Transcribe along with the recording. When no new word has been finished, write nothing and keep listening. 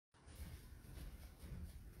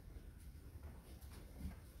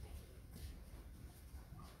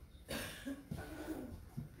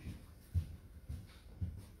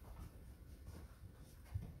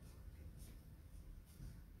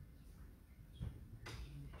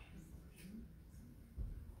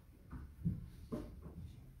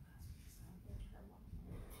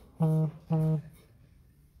We're going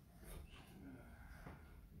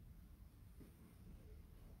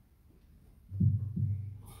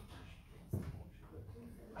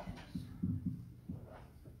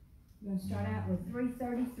to start out with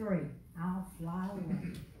 333. I'll fly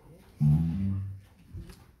away.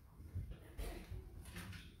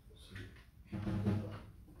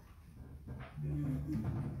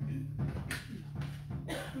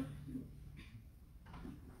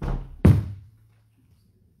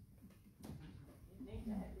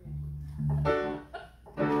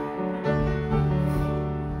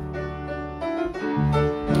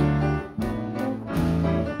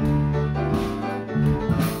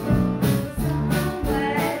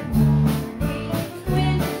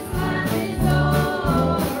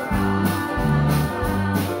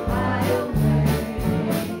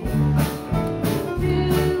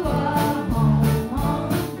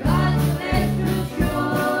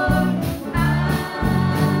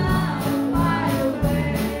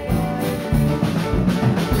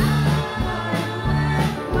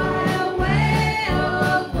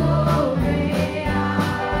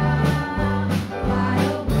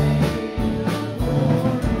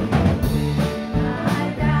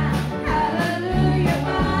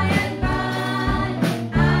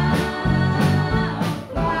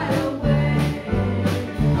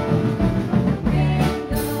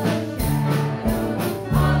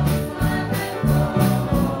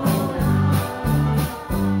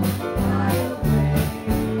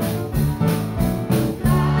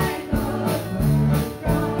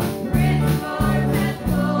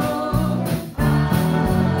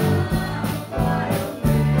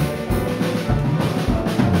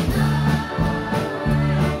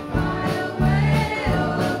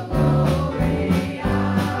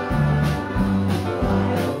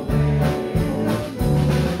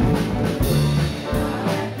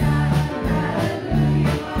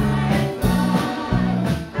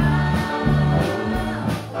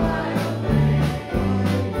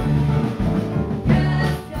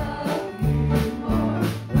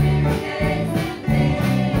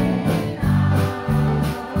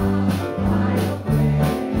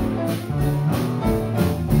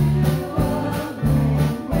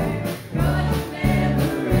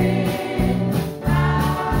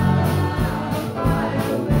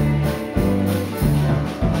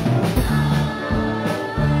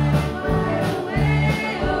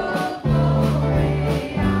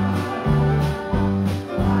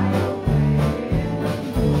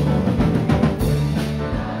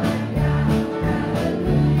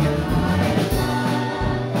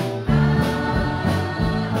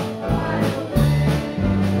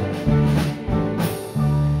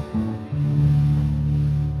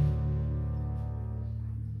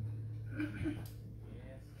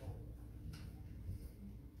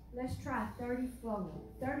 Let's try 34.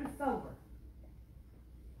 34.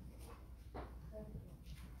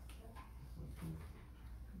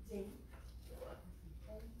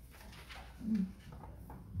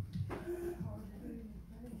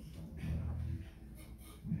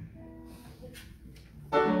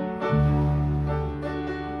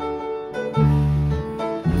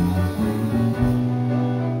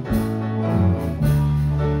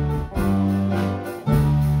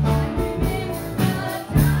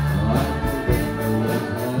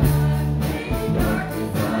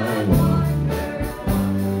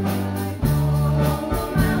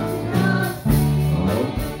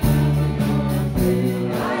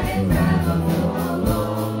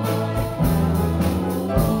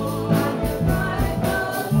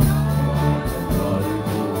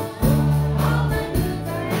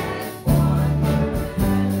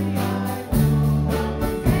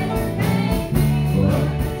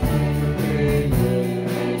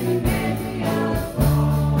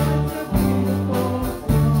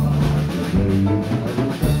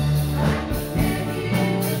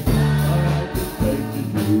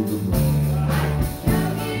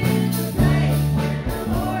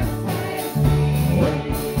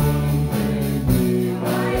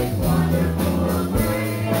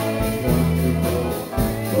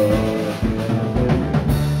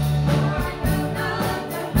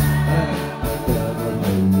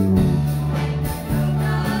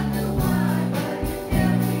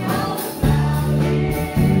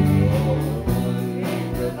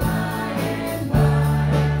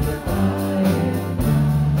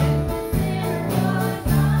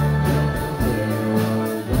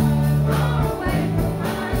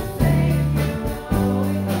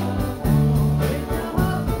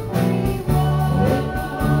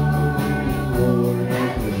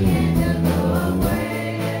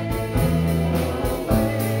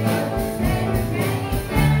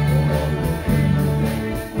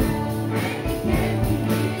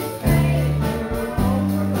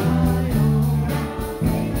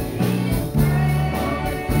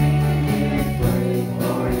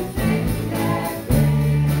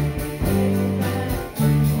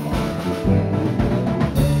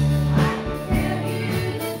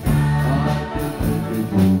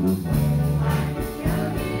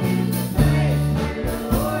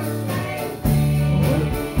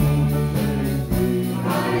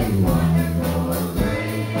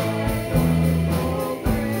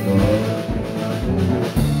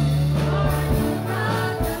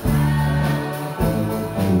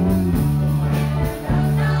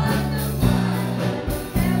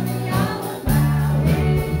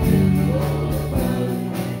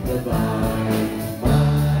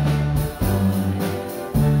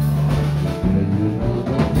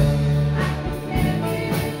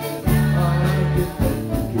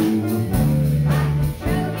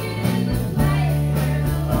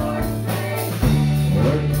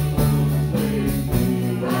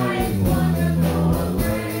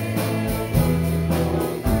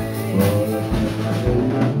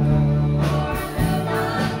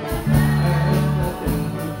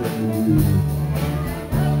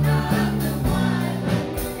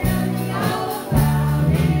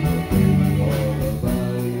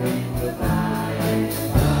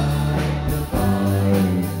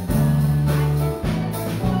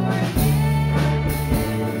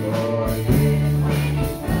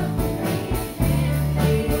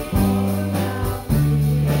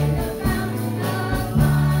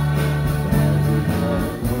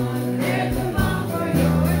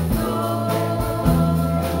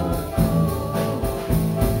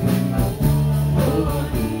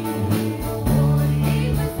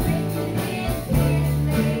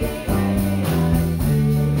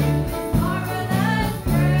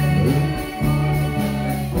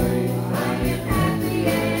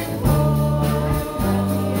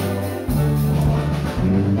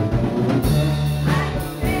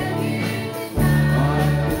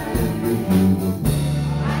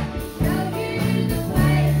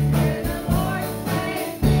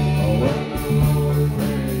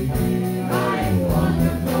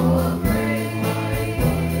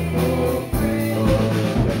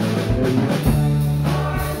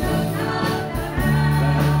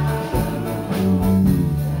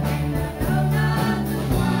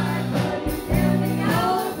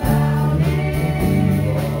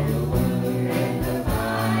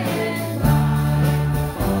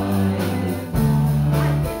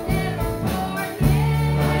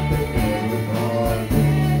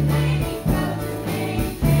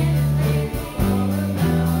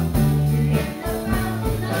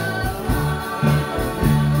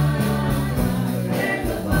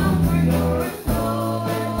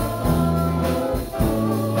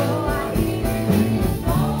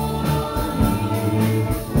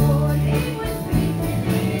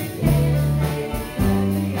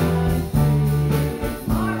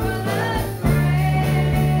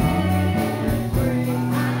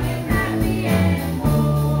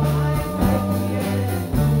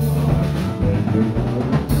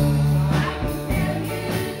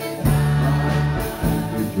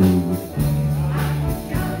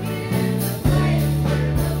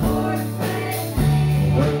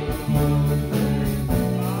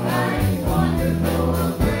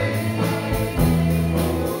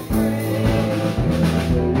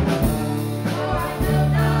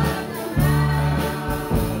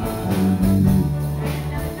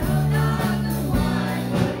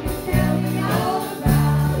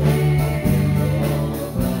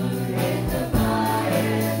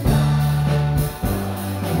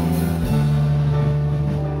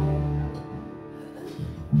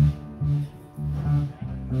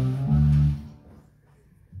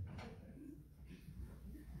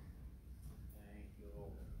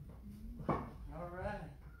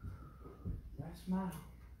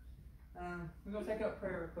 We're gonna take up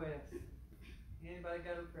prayer requests. Anybody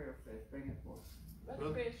got a prayer request? Bring it forth.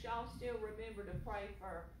 Brother Chris, y'all still remember to pray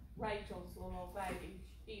for Rachel's little baby.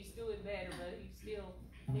 He's doing better, but he still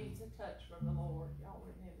needs a touch from the Lord. Y'all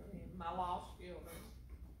remember him, my lost children.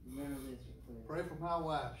 Remember this request. Pray for my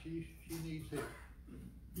wife, she needs help.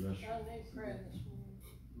 Bless you. I need prayer this morning.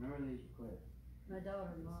 Remember these requests. My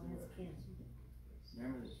daughter-in-law has cancer.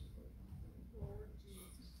 Remember this request. Lord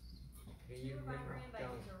Jesus. Two of my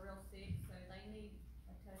grandbabies are real sick, so they need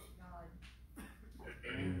a touch of God.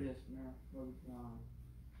 Remember this, remember Brother John.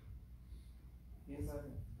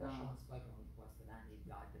 Anybody? That's Don. not spoken request that I need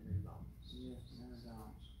God to move on. Yes, remember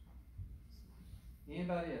Don.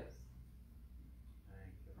 Anybody else?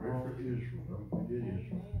 Pray for Israel. We did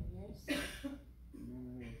Israel. Amen, yes.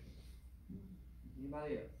 Remember this.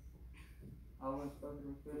 Anybody else? All unspoken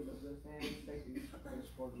requests of this hand, take these prayers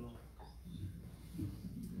for the Lord.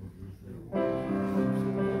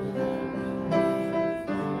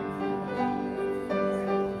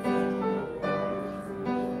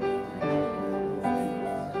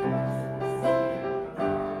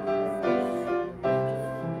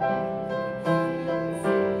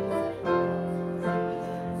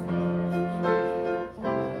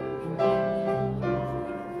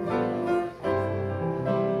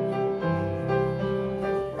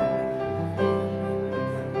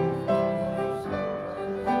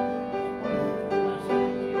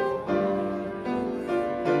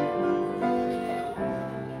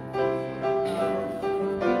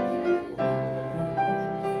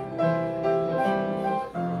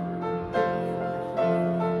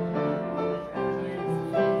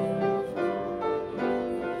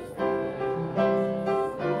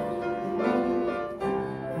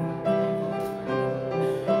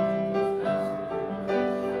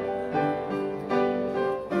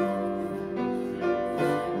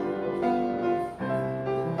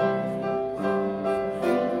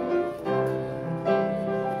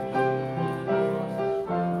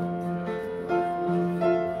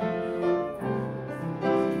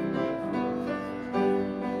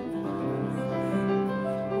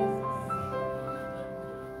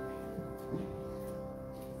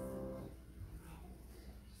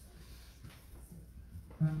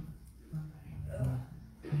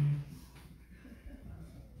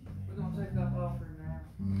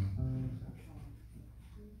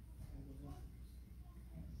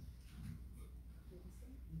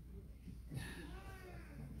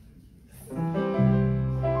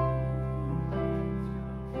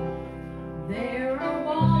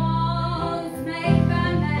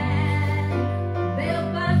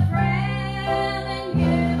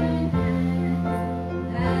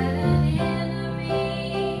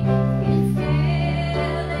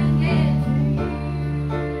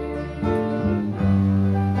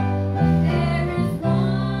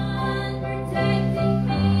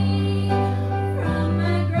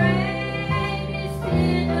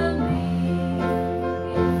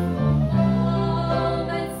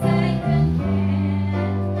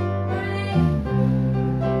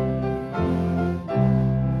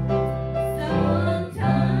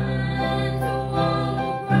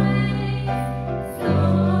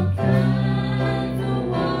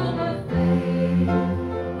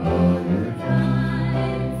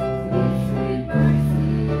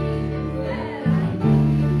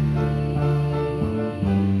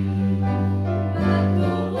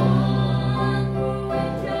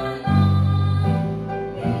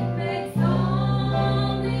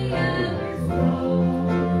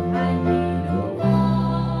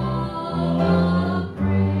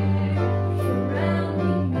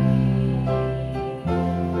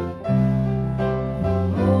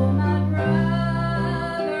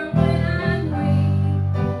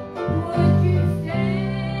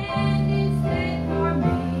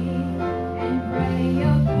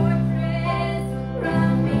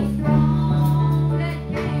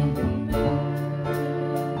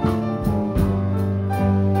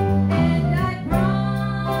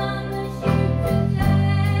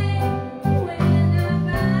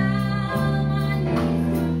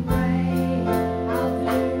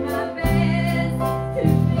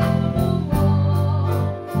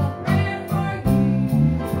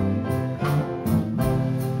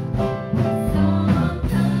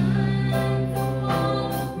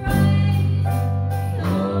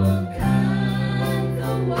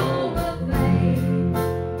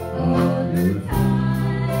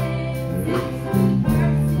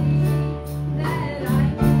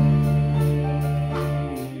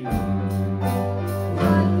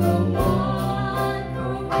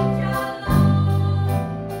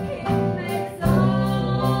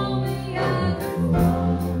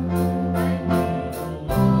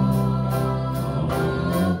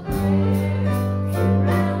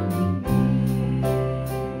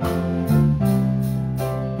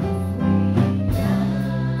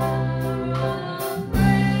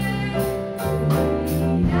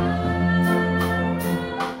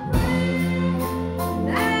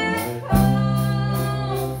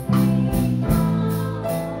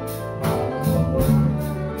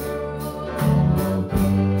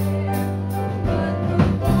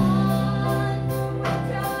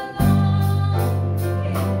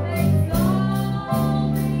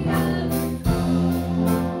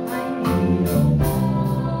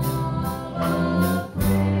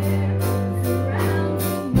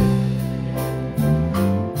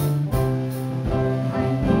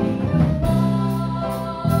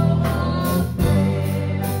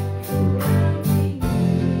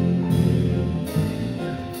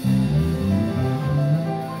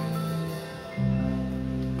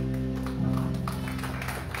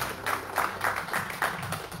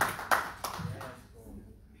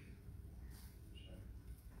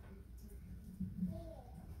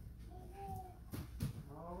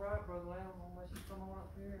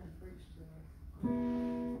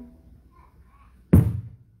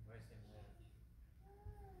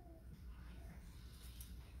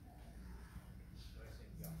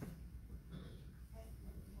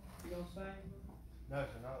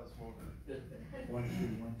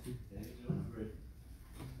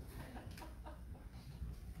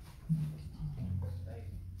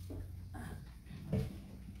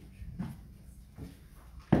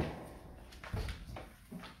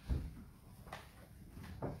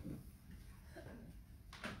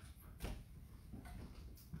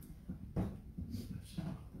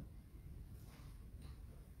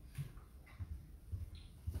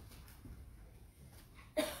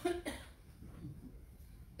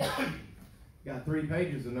 got 3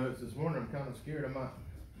 pages of notes this morning. I'm kind of scared I might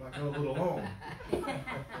go a little long.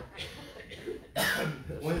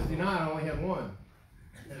 Wednesday night I only had 1.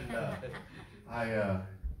 And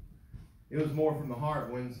it was more from the heart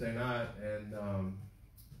Wednesday night. And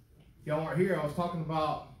y'all weren't here. I was talking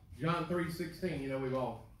about John 3:16. You know, we've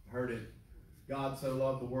all heard it. God so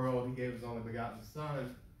loved the world, he gave his only begotten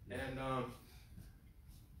Son. And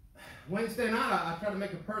Wednesday night, I tried to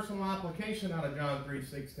make a personal application out of John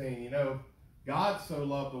 3:16. You know, God so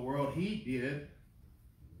loved the world, he did.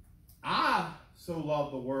 I so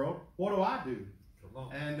love the world. What do I do?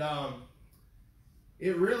 And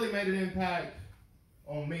it really made an impact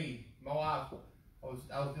on me. My wife, I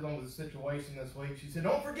was dealing with a situation this week. She said,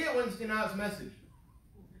 "Don't forget Wednesday night's message."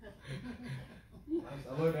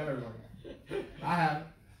 I looked at her like, I haven't,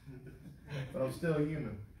 but I'm still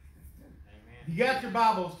human. If you got your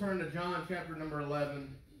Bibles, turn to John chapter number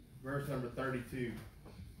 11, verse number 32.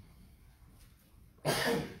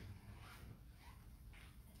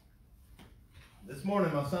 This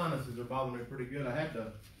morning my sinuses are bothering me pretty good. I had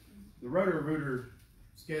the Roto-Rooter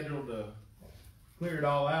scheduled to clear it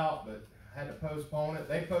all out, but I had to postpone it.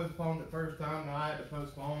 They postponed it first time, now I had to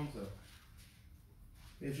postpone, so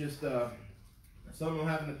it's just something I'm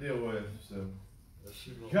having to deal with. So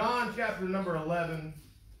John chapter number 11,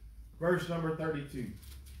 verse number 32.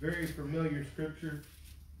 Very familiar scripture.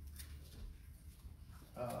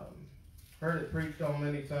 Heard it preached on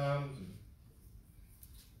many times.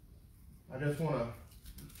 I just want to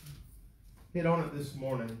hit on it this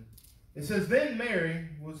morning. It says, "Then Mary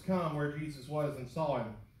was come where Jesus was and saw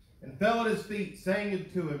him, and fell at his feet, saying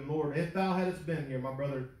unto him, Lord, if thou hadst been here, my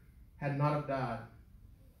brother had not have died.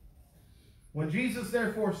 When Jesus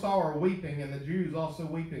therefore saw her weeping, and the Jews also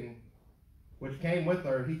weeping, which came with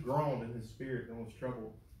her, he groaned in his spirit and was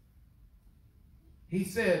troubled. He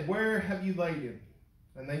said, Where have you laid him?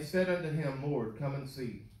 And they said unto him, Lord, come and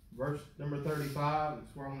see." Verse number 35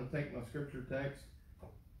 is where I'm going to take my scripture text.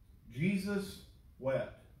 Jesus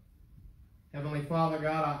wept. Heavenly Father,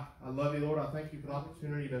 God, I love you, Lord. I thank you for the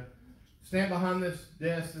opportunity to stand behind this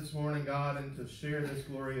desk this morning, God, and to share this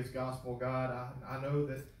glorious gospel, God. I know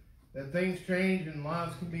that things change and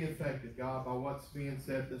lives can be affected, God, by what's being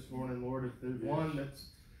said this morning, Lord. If there's one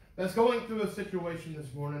that's going through a situation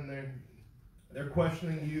this morning, they're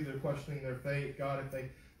questioning you, they're questioning their faith, God. If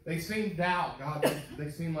they seem doubt, God, they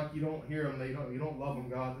seem like you don't hear them, you don't love them,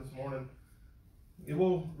 God, this morning, it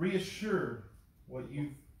will reassure what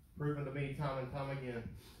you've proven to me time and time again.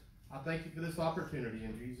 I thank you for this opportunity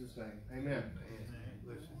in Jesus' name. Amen.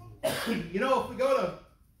 You know, if we go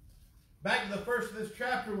back to the first of this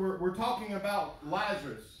chapter, we're talking about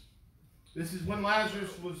Lazarus. This is when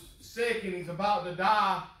Lazarus was sick and he's about to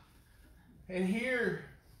die. And here,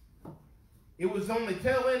 it was on the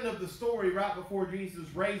tail end of the story right before Jesus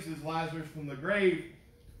raises Lazarus from the grave.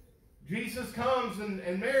 Jesus comes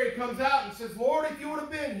and Mary comes out and says, Lord, if you would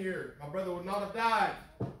have been here, my brother would not have died.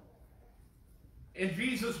 And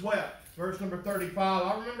Jesus wept. Verse number 35.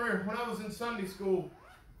 I remember when I was in Sunday school,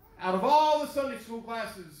 out of all the Sunday school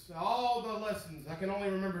classes, all the lessons, I can only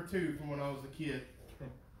remember 2 from when I was a kid.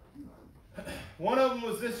 One of them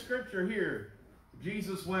was this scripture here.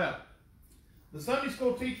 Jesus wept. The Sunday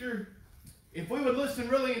school teacher, if we would listen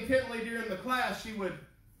really intently during the class, she would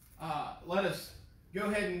let us go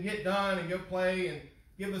ahead and get done and go play and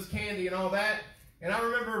give us candy and all that. And I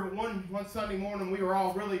remember one Sunday morning, we were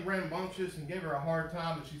all really rambunctious and gave her a hard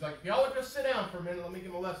time. And she's like, if y'all would just sit down for a minute, let me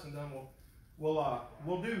get my lesson done.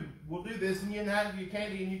 We'll do this, and you can have your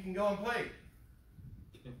candy and you can go and play.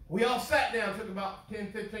 We all sat down. It took about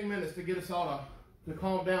 10, 15 minutes to get us all to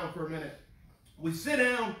calm down for a minute. We sit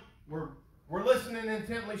down. We're listening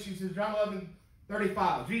intently. She says, John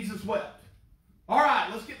 11:35. Jesus wept. All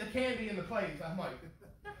right, let's get the candy and the plates. I'm like,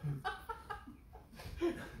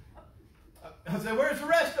 I said, where's the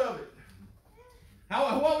rest of it?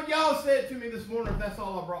 What would y'all say to me this morning if that's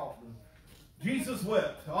all I brought? Jesus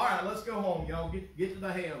wept. All right, let's go home, y'all. Get to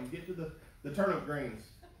the ham. Get to the turnip greens.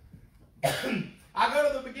 I go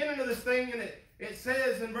to the beginning of this thing, and it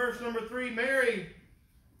says in verse number 3, Mary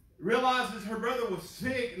realizes her brother was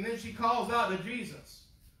sick, and then she calls out to Jesus.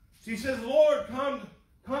 She says, Lord,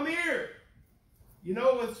 come here. You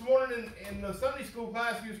know, this morning in the Sunday school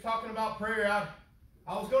class, he was talking about prayer.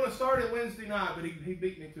 I was going to start it Wednesday night, but he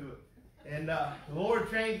beat me to it. And the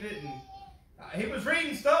Lord changed it, and he was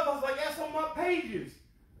reading stuff. I was like, that's on my pages.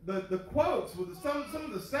 The quotes, with some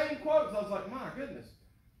of the same quotes. I was like, my goodness.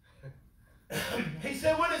 He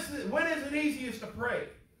said, when is it easiest to pray?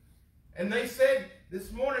 And they said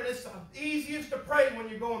this morning, it's easiest to pray when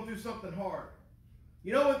you're going through something hard.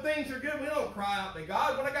 You know, when things are good, we don't cry out to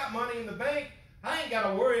God. When I got money in the bank, I ain't got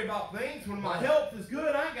to worry about things. When my health is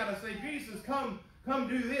good, I ain't got to say, Jesus, come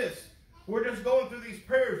do this. We're just going through these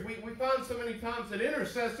prayers. We find so many times that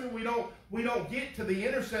intercessor, we don't get to the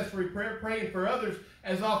intercessory prayer, praying for others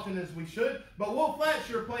as often as we should. But we'll flat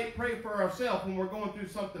sure pray for ourselves when we're going through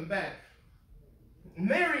something bad.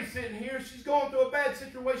 Mary's sitting here. She's going through a bad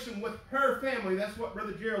situation with her family. That's what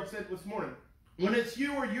Brother Gerald said this morning. When it's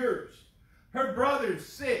you or yours, her brother's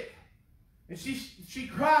sick. And she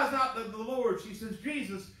cries out to the Lord. She says,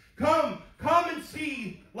 Jesus, come and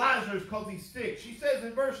see Lazarus because he's sick. She says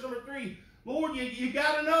in verse number 3, Lord, you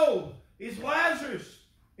got to know, it's Lazarus.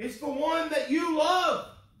 It's the one that you love.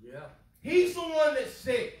 Yeah. He's the one that's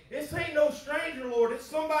sick. This ain't no stranger, Lord. It's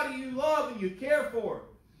somebody you love and you care for.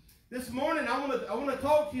 This morning, I want to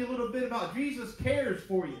talk to you a little bit about Jesus cares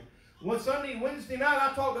for you. Wednesday night,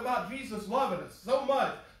 I talked about Jesus loving us so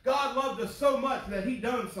much. God loved us so much that he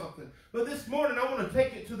done something. But this morning, I want to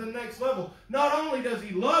take it to the next level. Not only does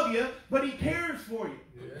he love you, but he cares for you.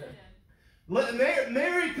 Yeah.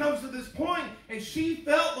 Mary comes to this point, and she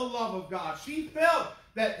felt the love of God. She felt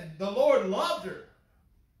that the Lord loved her.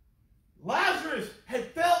 Lazarus had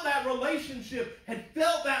felt that relationship, had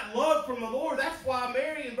felt that love from the Lord. That's why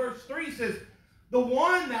Mary in verse 3 says, the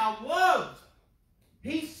one thou loved,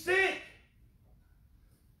 he's sick.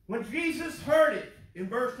 When Jesus heard it, in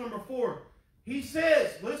verse number 4, he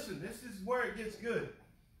says, listen, this is where it gets good.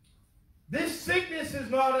 This sickness is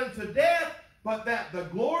not unto death, but that the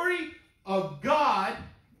glory of God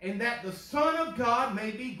and that the Son of God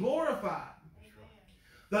may be glorified.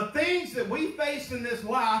 The things that we face in this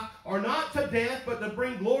life are not to death, but to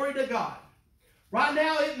bring glory to God. Right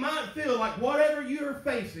now, it might feel like whatever you're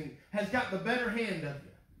facing has got the better hand of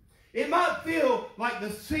you. It might feel like the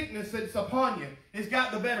sickness that's upon you has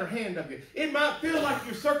got the better hand of you. It might feel like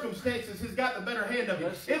your circumstances has got the better hand of you.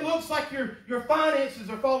 It looks like your finances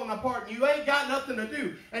are falling apart and you ain't got nothing to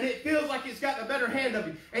do. And it feels like it's got the better hand of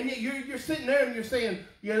you. And you're sitting there and you're saying,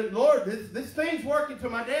 Lord, this thing's working to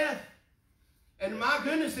my death. And my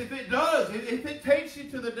goodness, if it does, if it takes you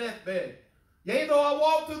to the deathbed. Yea, though I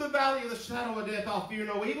walk through the valley of the shadow of death, I'll fear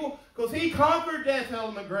no evil, because he conquered death, hell,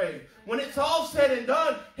 and the grave. When it's all said and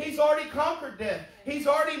done, he's already conquered death. He's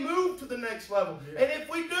already moved to the next level. Yeah. And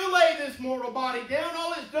if we do lay this mortal body down,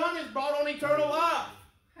 all it's done is brought on eternal life.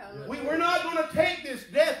 We're not going to take this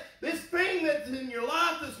death, this thing that's in your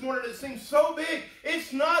life this morning that seems so big,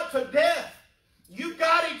 it's not to death. You've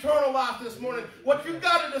got eternal life this morning. What you've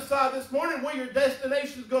got to decide this morning where your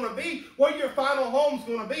destination is going to be, where your final home's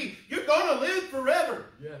going to be. You're going to live forever.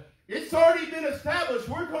 Yeah. It's already been established.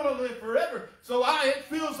 We're going to live forever. So it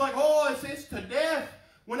feels like, it's to death.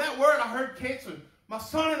 When that word, I heard cancer. My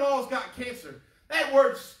son-in-law's got cancer. That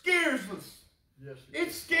word scares us. Yes,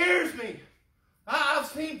 it scares me. I've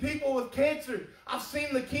seen people with cancer. I've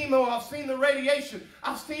seen the chemo. I've seen the radiation.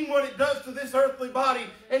 I've seen what it does to this earthly body,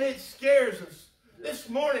 and it scares us. This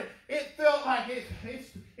morning, it felt like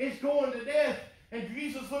it's going to death. And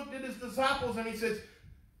Jesus looked at his disciples and he says,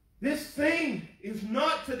 this thing is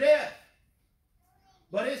not to death,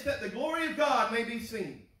 but it's that the glory of God may be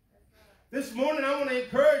seen. This morning, I want to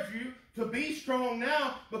encourage you to be strong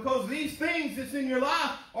now, because these things that's in your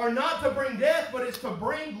life are not to bring death, but it's to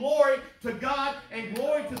bring glory to God and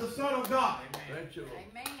glory to the Son of God.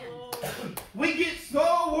 Amen. We get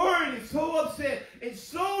so worried and so upset and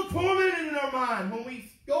so tormented in our mind when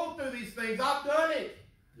we go through these things. I've done it.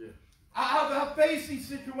 Yeah. I've faced these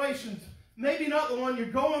situations. Maybe not the one you're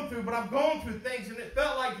going through, but I've gone through things and it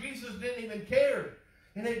felt like Jesus didn't even care.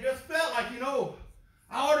 And it just felt like, I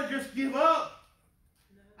ought to just give up.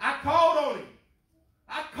 I called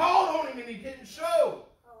on him and he didn't show.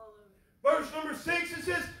 Verse number 6, it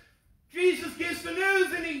says, Jesus gets the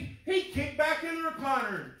news and he kicked back in the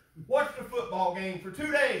recliner and watched a football game for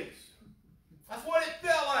 2 days. That's what it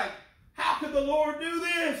felt like. How could the Lord do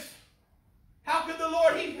this? How could the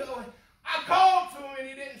Lord, I called to him and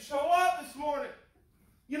he didn't show up this morning.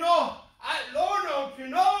 Lord, don't you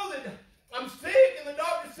know that I'm sick and the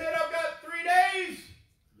doctor said I've got 3 days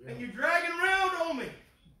and you're dragging around on me.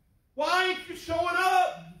 Why ain't you showing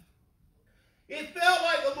up? It felt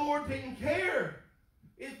like the Lord didn't care.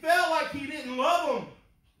 It felt like he didn't love them.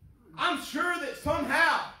 I'm sure that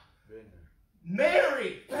somehow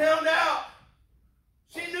Mary found out.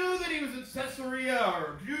 She knew that he was in Caesarea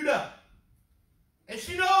or Judah. And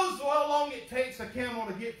she knows how long it takes a camel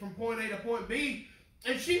to get from point A to point B.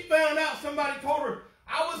 And she found out, somebody told her,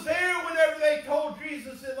 I was there whenever they told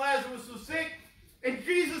Jesus that Lazarus was sick. And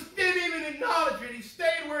Jesus didn't even acknowledge it. He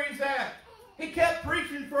stayed where he's at. He kept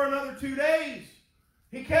preaching for another 2 days.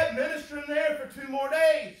 He kept ministering there for 2 more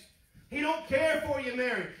days. He don't care for you,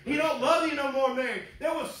 Mary. He don't love you no more, Mary.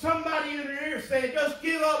 There was somebody in her ear saying, just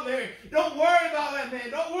give up, Mary. Don't worry about that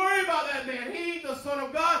man. Don't worry about that man. He ain't the Son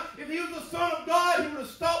of God. If he was the Son of God, he would have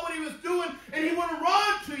stopped what he was doing, and he would have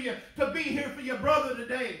run to you to be here for your brother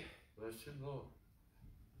today. Bless you, Lord.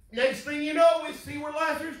 Next thing you know, we see where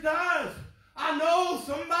Lazarus dies. I know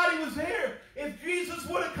somebody was there. If Jesus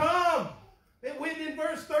would have come, it went in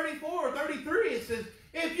verse 34 or 33. It says,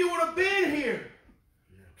 if you would have been here,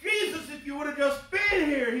 Jesus, if you would have just been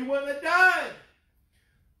here, he wouldn't have died.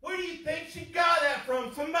 Where do you think she got that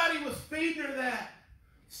from? Somebody was feeding her that.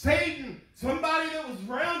 Satan, somebody that was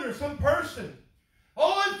around her, some person.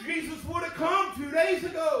 Oh, if Jesus would have come 2 days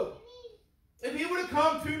ago. If he would have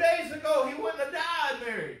come 2 days ago, he wouldn't have died,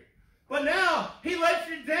 Mary. But now, he lets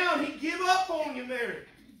you down. He give up on you, Mary.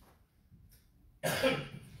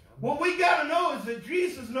 What we got to know is that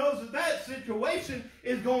Jesus knows that that situation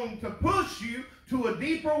is going to push you to a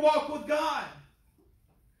deeper walk with God.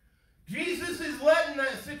 Jesus is letting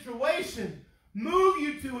that situation move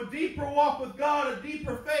you to a deeper walk with God, a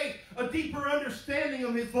deeper faith, a deeper understanding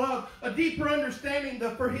of his love, a deeper understanding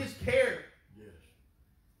for his care. Yes.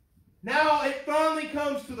 Now it finally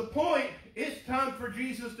comes to the point, it's time for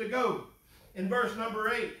Jesus to go. In verse number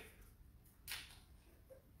 8.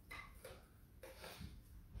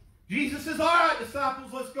 Jesus says, all right,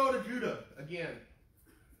 disciples, let's go to Judah again.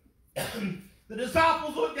 The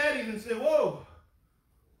disciples looked at him and said, whoa,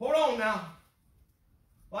 hold on now.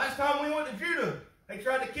 Last time we went to Judah, they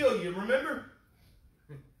tried to kill you, remember?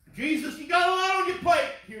 Jesus, you got a lot on your plate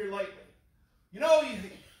here lately. You know, you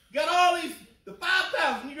got all these, the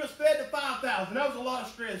 5,000, you just fed the 5,000. That was a lot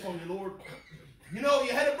of stress on you, Lord. You know,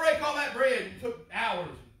 you had to break all that bread. It took hours.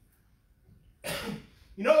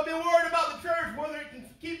 You know, I've been worried about the church, whether it can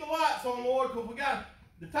keep the lights on, Lord, because we got,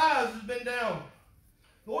 the tithes has been down.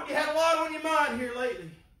 Lord, you had a lot on your mind here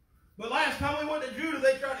lately. But last time we went to Judah,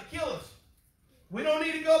 they tried to kill us. We don't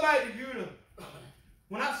need to go back to Judah.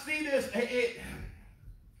 When I see this,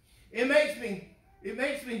 it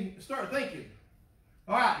makes me start thinking.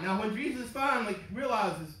 All right, now when Jesus finally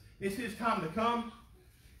realizes it's his time to come,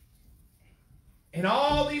 and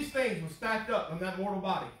all these things were stacked up in that mortal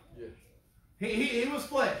body. Yes. He was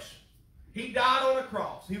flesh. He died on a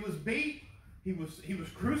cross. He was beat. He was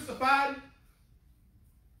crucified.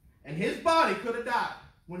 And his body could have died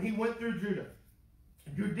when he went through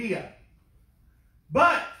Judea.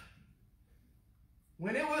 But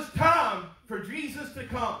when it was time for Jesus to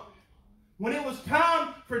come, when it was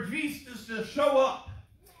time for Jesus to show up,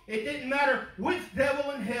 it didn't matter which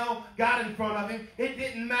devil in hell got in front of him. It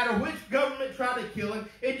didn't matter which government tried to kill him.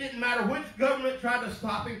 It didn't matter which government tried to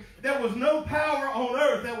stop him. There was no power on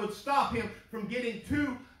earth that would stop him from getting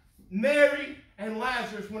to Mary and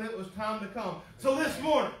Lazarus when it was time to come. So this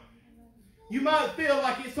morning, you might feel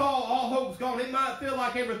like it's all hope's gone. It might feel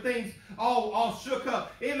like everything's all shook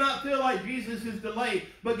up. It might feel like Jesus is delayed.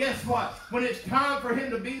 But guess what? When it's time for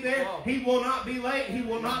him to be there, he will not be late. He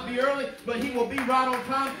will not be early, but he will be right on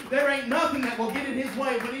time. There ain't nothing that will get in his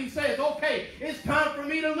way when he says, okay, it's time for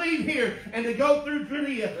me to leave here and to go through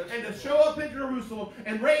Judea and to show up in Jerusalem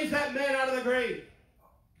and raise that man out of the grave.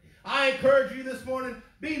 I encourage you this morning,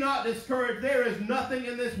 be not discouraged. There is nothing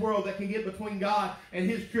in this world that can get between God and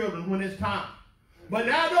his children when it's time. But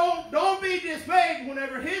now don't be dismayed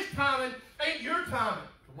whenever his timing ain't your timing.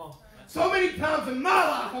 Come on. So many times in my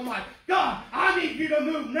life, I'm like, God, I need you to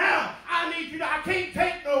move now. I can't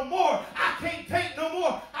take no more. I can't take no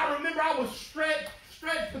more. I remember I was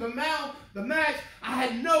stretched to the max. I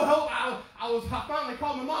had no hope. I finally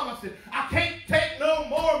called my mom. I said, I can't take no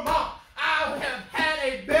more, Mom. I have had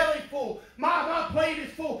a belly full. My plate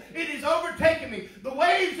is full. It is overtaking me. The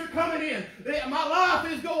waves are coming in. My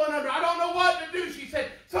life is going under. I don't know what to do. She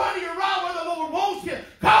said, son, you're right where the Lord wants you.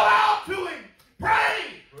 Call out to him.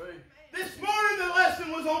 Pray. This morning the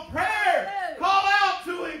lesson was on prayer. Call out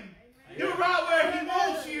to him. You're right where he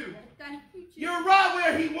wants you. You're right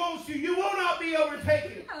where he wants you. You will not be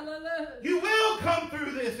overtaken. You will come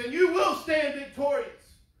through this and you will stand victorious.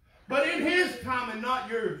 But in his time and not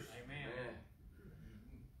yours.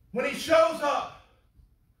 When he shows up,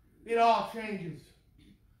 it all changes.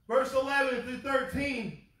 Verse 11 through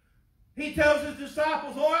 13, he tells his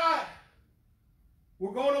disciples, all right,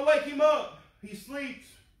 we're going to wake him up. He sleeps.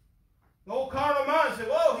 The old carnal mind said,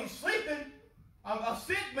 whoa, he's sleeping. A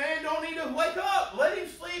sick man don't need to wake up. Let him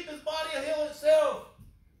sleep. His body will heal itself.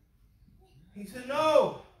 He said,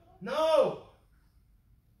 no.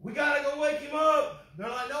 We got to go wake him up. They're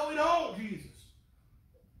like, no, we don't, Jesus.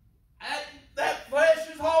 That flesh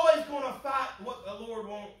is always going to fight what the Lord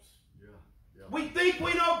wants. Yeah. We think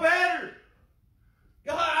we know better.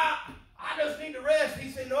 God, I just need to rest.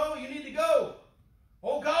 He said, no, you need to go.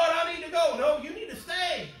 Oh, God, I need to go. No, you need to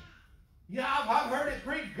stay. Yeah, I've heard it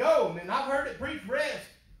preach go, and I've heard it preach rest.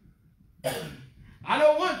 I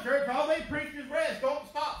know one church, all they preach is rest. Don't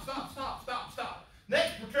stop.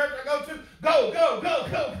 Next church I go to, go.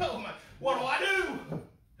 What do I do?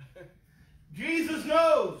 Jesus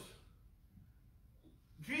knows.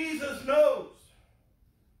 Jesus knows.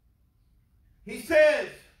 He says,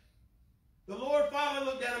 the Lord finally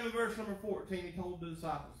looked at him in verse number 14. He told the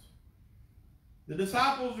disciples. The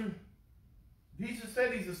disciples are, Jesus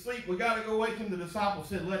said he's asleep. We got to go wake him. The disciples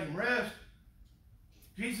said, let him rest.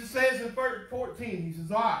 Jesus says in verse 14, he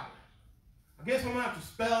says, all right, I guess I'm going to have to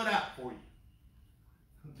spell it out for you.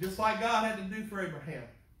 Just like God had to do for Abraham.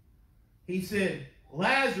 He said,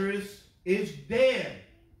 Lazarus is dead.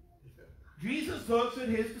 Jesus looks at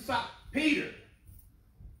his disciple, Peter.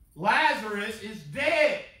 Lazarus is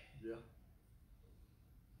dead. Yeah.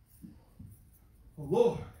 Oh,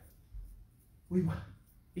 Lord,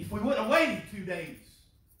 if we wouldn't have waited 2 days.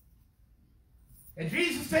 And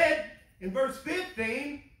Jesus said in verse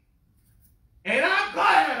 15, and I'm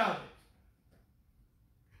glad of it.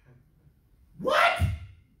 What?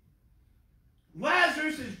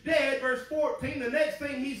 Lazarus is dead, verse 14. The next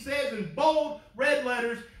thing he says in bold red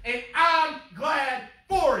letters, and I'm glad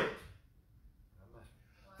for it.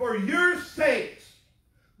 For your sakes,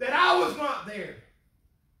 that I was not there.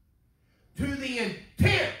 To the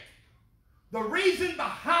intent, the reason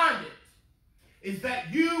behind it is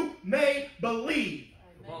that you may believe.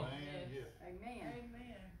 Amen.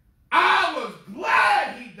 Amen. I was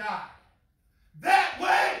glad he died. That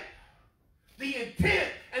way, the intent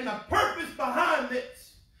and the purpose behind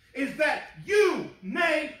this is that you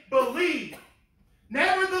may believe.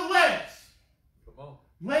 Nevertheless,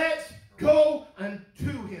 let's go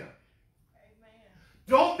unto him. Amen.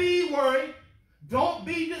 Don't be worried. Don't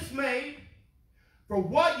be dismayed. For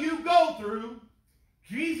what you go through,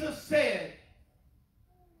 Jesus said,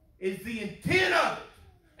 is the intent of it.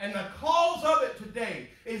 And the cause of it today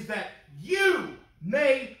is that you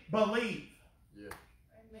may believe. Yeah.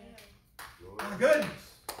 Amen. My goodness.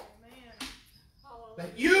 Amen. Hallelujah.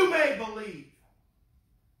 That you may believe.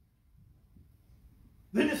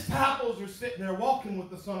 The disciples are sitting there walking with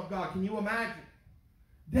the Son of God. Can you imagine?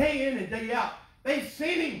 Day in and day out. They've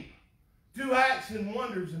seen him do acts and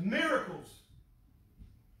wonders and miracles.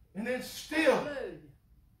 And then still,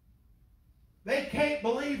 they can't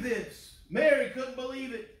believe this. Mary couldn't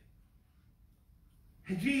believe it.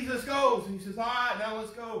 And Jesus goes and he says, all right, now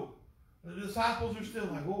let's go. The disciples are still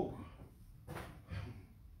like, whoa.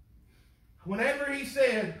 Whenever he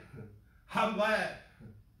said, I'm glad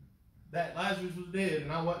that Lazarus was dead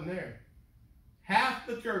and I wasn't there, half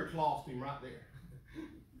the church lost him right there.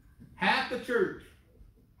 Half the church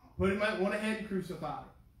put him out, went ahead and crucified him.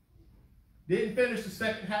 Didn't finish the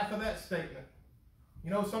second half of that statement. You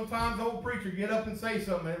know, sometimes old preachers get up and say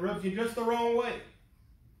something and it rubs you just the wrong way.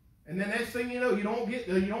 And then next thing you know, you don't get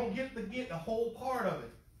to get the whole part of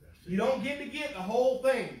it. You don't get to get the whole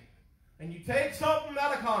thing. And you take something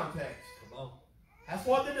out of context. That's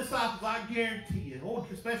what the disciples, I guarantee you,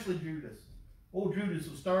 especially Judas. Old Judas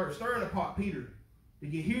was stirring the pot. Peter,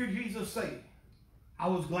 did you hear Jesus say, I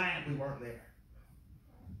was glad we weren't there?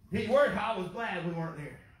 Did you hear how I was glad we weren't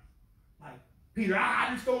there? Like, Peter,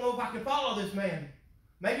 I just don't know if I can follow this man.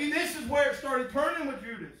 Maybe this is where it started turning with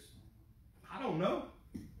Judas. I don't know.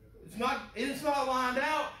 It's not lined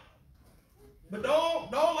out. But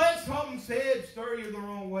don't let something said stir you the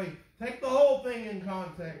wrong way. Take the whole thing in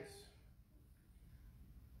context.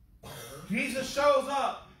 Jesus shows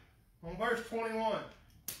up on verse 21.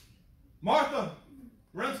 Martha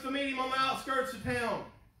runs to meet him on the outskirts of town.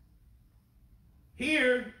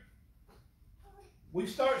 Here, we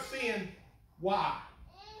start seeing why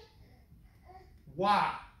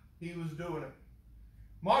he was doing it.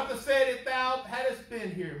 Martha said, if thou hadst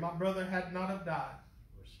been here, my brother had not have died.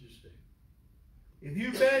 If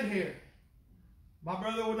you'd been here, my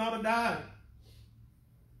brother would not have died.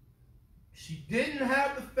 She didn't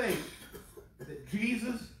have the faith that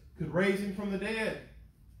Jesus could raise him from the dead.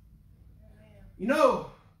 You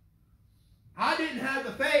know, I didn't have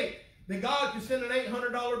the faith that God could send an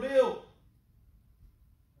 $800 bill.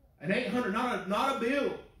 An $800, not a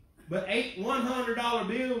bill, but 8 $100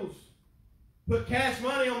 bills. Put cash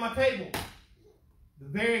money on my table. The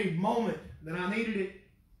very moment that I needed it.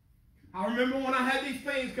 I remember when I had these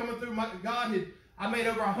things coming through, I made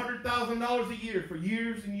over $100,000 a year for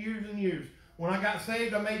years and years and years. When I got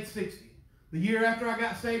saved, I made 60. The year after I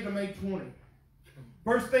got saved, I made 20.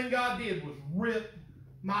 First thing God did was rip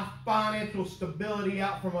my financial stability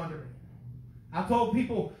out from under me. I told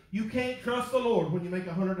people, you can't trust the Lord when you make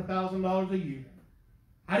 $100,000 a year.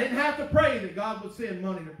 I didn't have to pray that God would send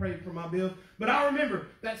money to pay for my bills. But I remember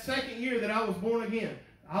that second year that I was born again,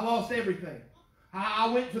 I lost everything. I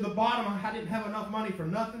went to the bottom. I didn't have enough money for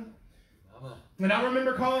nothing. And I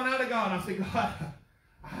remember calling out to God. I said, God,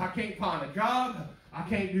 I can't find a job. I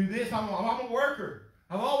can't do this. I'm a worker.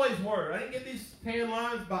 I've always worked. I didn't get these tan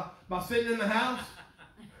lines by sitting in the house.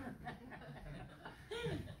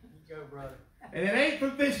 Go, brother. And it ain't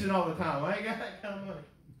from fishing all the time. I ain't got that kind of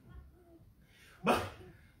money.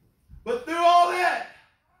 But through all that,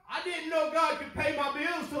 I didn't know God could pay my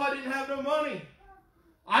bills till I didn't have no money.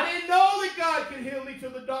 I didn't know that God could heal me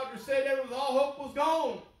till the doctor said that all hope was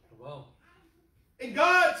gone. Well, And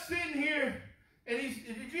God's sitting here, and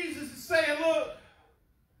Jesus is saying, look,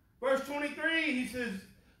 verse 23, he says,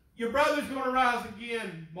 your brother's going to rise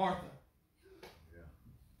again, Martha. Yeah.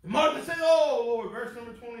 And Martha said, oh, Lord, verse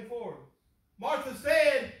number 24. Martha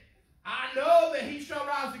said, I know that he shall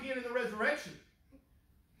rise again in the resurrection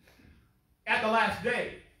at the last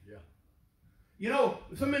day. Yeah. You know,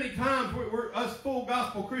 so many times us full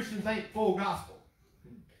gospel Christians ain't full gospel.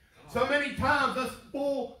 So many times us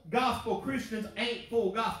full gospel Christians ain't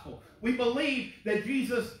full gospel. We believe that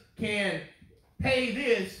Jesus can pay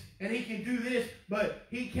this and he can do this, but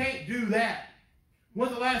he can't do that.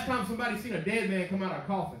 When's the last time somebody seen a dead man come out of a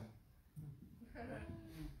coffin?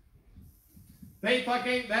 Faith like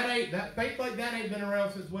that ain't been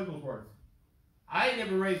around since Wigglesworth. I ain't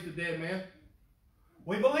never raised a dead man.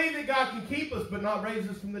 We believe that God can keep us but not raise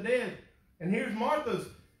us from the dead. And here's Martha's.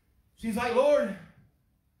 She's like, Lord,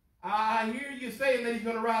 I hear you saying that he's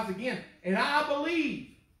going to rise again. And I believe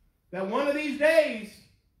that one of these days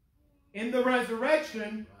in the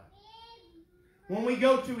resurrection, when we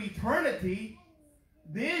go to eternity,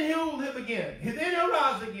 then he'll live again. Then he'll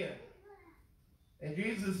rise again. And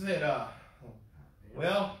Jesus said,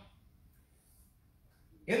 well,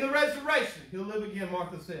 in the resurrection, he'll live again,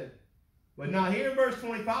 Martha said. But now here in verse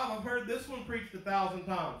 25, I've heard this one preached 1,000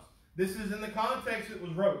 times. This is in the context it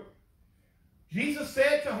was wrote. Jesus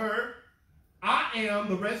said to her, I am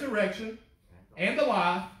the resurrection and the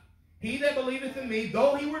life. He that believeth in me,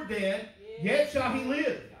 though he were dead, yet shall he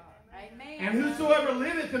live. Amen. And whosoever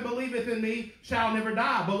liveth and believeth in me shall never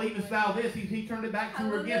die. Believest thou this? He turned it back to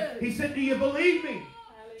her again. He said, do you believe me?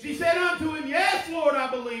 She said unto him, yes, Lord, I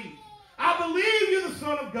believe. I believe you're the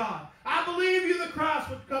Son of God. I believe you're the Christ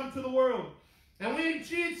which come to the world. And when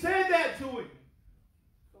she had said that to him,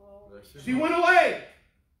 she went away.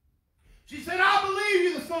 She said, I believe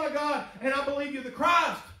you're the Son of God, and I believe you're the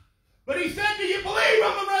Christ. But he said, do you believe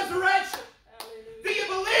I'm the resurrection? Do you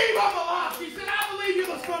believe I'm alive? She said, I believe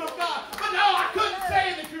you're the Son of God. But no, I couldn't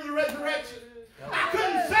say that you're the resurrection. I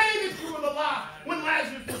couldn't say that you were the life when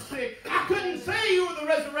Lazarus was sick. I couldn't say you were the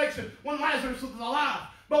resurrection when Lazarus was alive.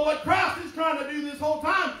 But what Christ is trying to do this whole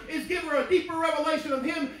time is give her a deeper revelation of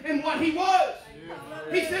him and what he was.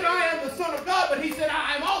 He said, I am the Son of God, but he said,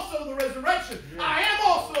 I am also the resurrection. I am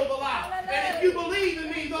also the life. And if you believe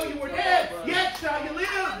in me, though you were dead, yet shall you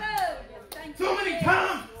live. So many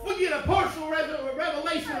times we get a partial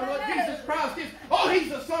revelation of what Jesus Christ is. Oh, he's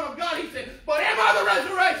the Son of God. He said, but am I the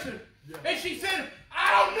resurrection? And she said,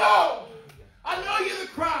 I don't know. I know you're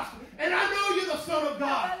the Christ, and I know you're the Son of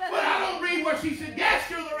God. But I don't read where she said, yes,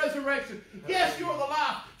 you're the resurrection. Yes, you're the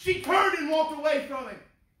life. She turned and walked away from him.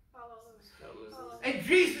 And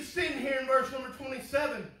Jesus sitting here in verse number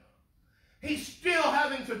 27, he's still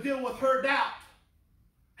having to deal with her doubt.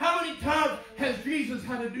 How many times has Jesus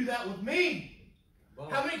had to do that with me?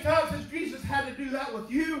 How many times has Jesus had to do that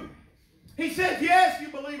with you? He says, yes, you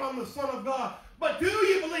believe I'm the Son of God, but do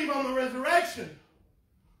you believe I'm the resurrection?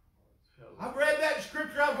 I've read that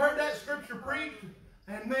scripture, I've heard that scripture preached,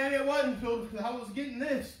 and man, it wasn't until I was getting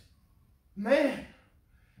this. Man,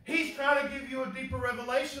 he's trying to give you a deeper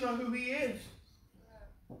revelation of who he is.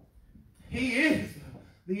 He is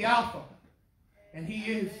the Alpha, and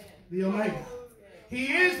he is the Omega. He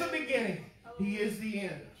is the beginning. He is the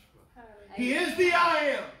end. He is the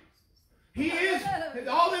I am. He is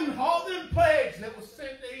all them plagues that was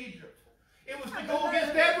sent to Egypt. It was to go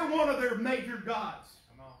against every one of their major gods.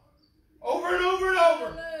 Over and over and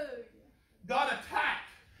over. God attacked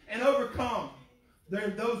and overcome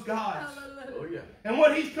those gods. Oh, yeah. And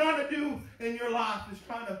what he's trying to do in your life is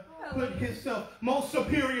trying to put himself most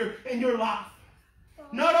superior in your life.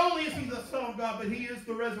 Not only is he the Son of God, but he is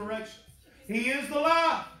the resurrection. He is the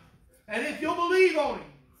life. And if you'll believe on him,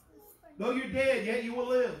 though you're dead, yet you will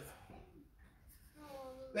live.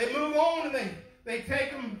 They move on and they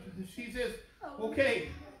take him. She says, okay.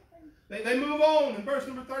 They move on in verse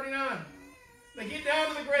number 39. They get down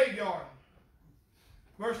to the graveyard.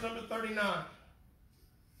 Verse number 39.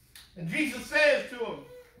 And Jesus says to him,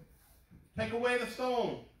 take away the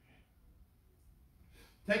stone.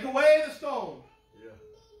 Take away the stone. Yeah.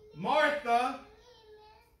 Martha,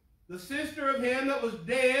 the sister of him that was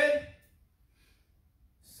dead,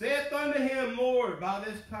 saith unto him, Lord, by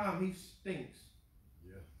this time he stinks.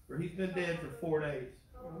 Yeah. For he's been dead for 4 days.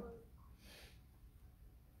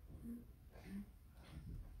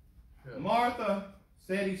 Yeah. Martha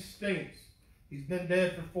said he stinks. He's been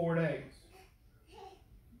dead for 4 days.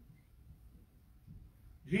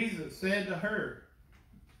 Jesus said to her,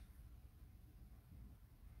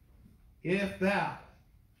 if thou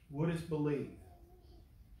wouldest believe,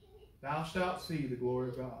 thou shalt see the glory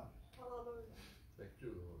of God. Thank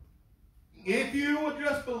you, Lord. If you will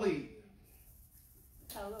just believe,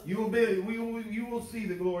 you will see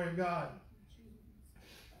the glory of God.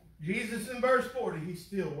 Jesus in verse 40, he's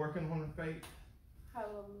still working on her faith.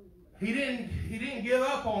 He didn't give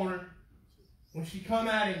up on her when she come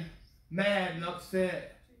at him mad and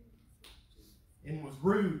upset and was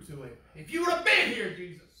rude to him. If you would have been here,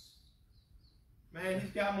 Jesus. Man, he's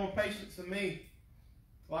got more patience than me.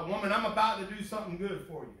 Like, woman, I'm about to do something good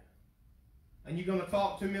for you. And you're going to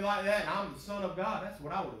talk to me like that, and I'm the Son of God. That's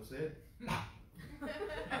what I would have said.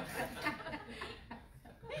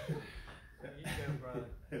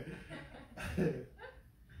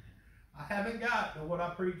 I haven't got to what I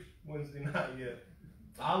preached Wednesday night yet.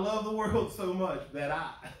 I love the world so much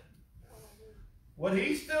that what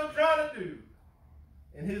he's still trying to do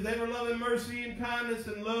in his ever-loving mercy and kindness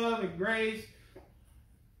and love and grace,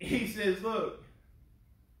 he says, look,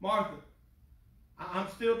 Martha, I'm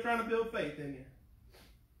still trying to build faith in you.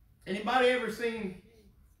 Anybody ever seen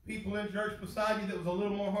people in church beside you that was a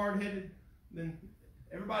little more hard-headed than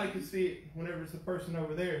everybody can see it whenever it's a person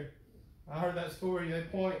over there? I heard that story, they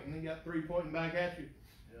point and they got 3 pointing back at you.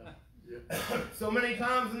 Yeah. Yeah. So many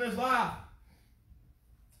times in this life,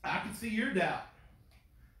 I can see your doubt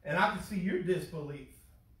and I can see your disbelief.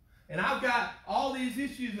 And I've got all these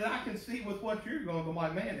issues that I can see with what you're going. I'm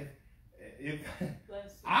like, man, if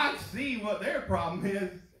I see what their problem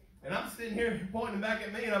is, and I'm sitting here pointing back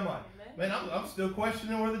at me, and I'm like, man, I'm still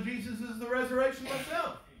questioning whether Jesus is the resurrection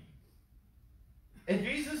myself. And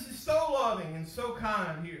Jesus is so loving and so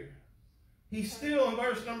kind here. He's still, in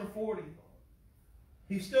verse number 40,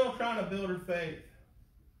 he's still trying to build her faith.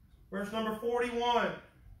 Verse number 41.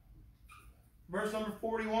 Verse number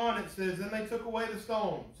 41, it says, then they took away the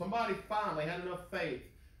stone. Somebody finally had enough faith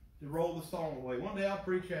to roll the stone away. One day I'll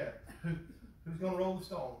preach that. Who's going to roll the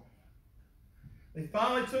stone? They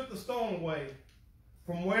finally took the stone away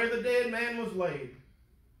from where the dead man was laid.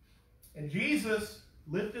 And Jesus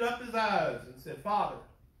lifted up his eyes and said, Father,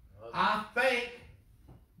 I thank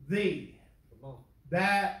thee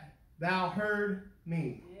that thou heard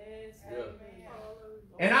me. Yes, Yeah. amen.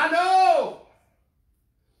 And I know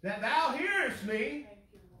that thou hearest me,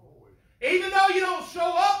 even though you don't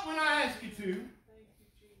show up when I ask you to,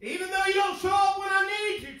 even though you don't show up when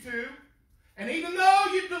I need you to, and even though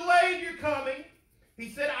you've delayed your coming. He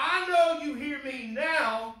said, I know you hear me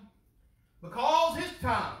now because it's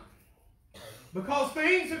time, because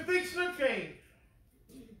things are fixing to change.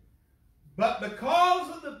 But because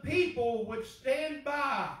of the people which stand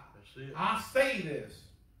by, I say this,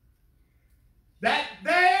 that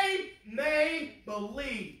they may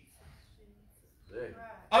believe. Hey.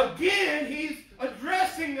 Again, he's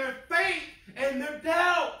addressing their faith and their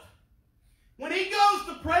doubt. When he goes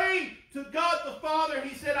to pray to God the Father,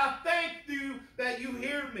 he said, I thank you that you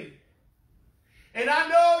hear me. And I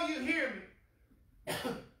know you hear me.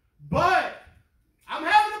 But I'm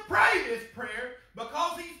having to pray this prayer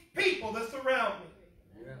because these people that surround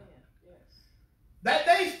me, Yeah. that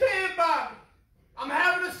they stand by me. I'm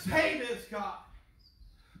having to say this, God.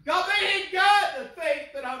 God, they ain't got the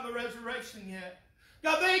faith that I'm the resurrection yet.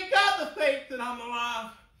 God, they ain't got the faith that I'm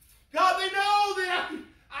alive. God, they know that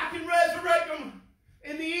I can resurrect them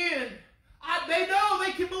in the end. They know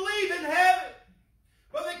they can believe in heaven,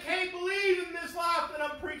 but they can't believe in this life that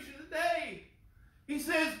I'm preaching today. He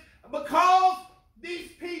says, because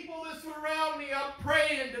these people that surround me, I'm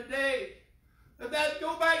praying today. That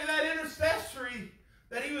go back to that intercessory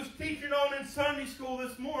that he was teaching on in Sunday school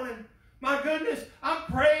this morning. My goodness, I'm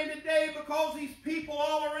praying today because these people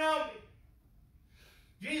all around me.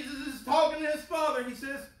 Jesus is talking to his Father. He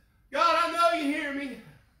says, God, I know you hear me.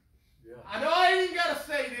 Yeah. I know I ain't got to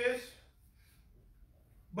say this,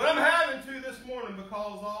 but I'm having to this morning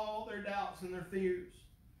because of all their doubts and their fears.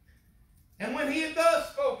 And when he had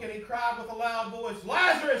thus spoken, he cried with a loud voice,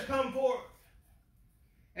 Lazarus, come forth.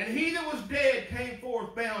 And he that was dead came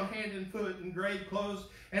forth, bound hand and foot in grave clothes,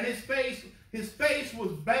 and his face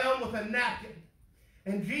was bound with a napkin.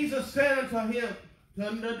 And Jesus said unto him,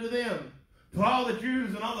 to them, to all the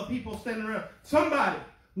Jews and all the people standing around, somebody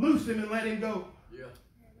loose him and let him go. Yeah.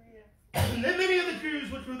 And then many of the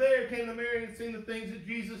Jews which were there came to Mary and seen the things that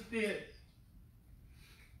Jesus did.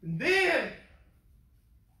 And then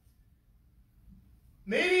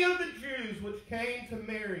many of the Jews which came to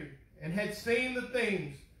Mary and had seen the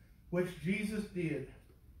things which Jesus did,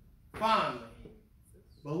 finally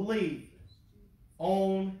believed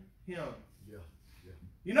on him. Yeah.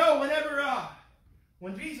 You know,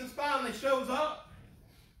 when Jesus finally shows up,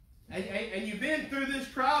 and you've been through this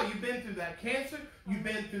trial, you've been through that cancer, you've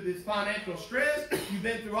been through this financial stress, you've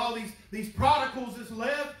been through all these prodigals that's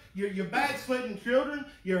left, your backslidden children,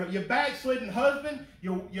 your backslidden husband,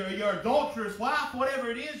 your adulterous wife, whatever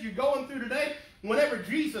it is you're going through today, whenever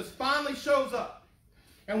Jesus finally shows up,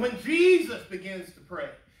 and when Jesus begins to pray,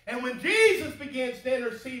 and when Jesus begins to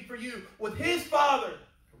intercede for you with his Father,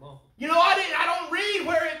 Come on. you know, I don't read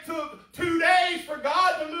where it took 2 days for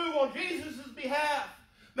God to move on Jesus' behalf.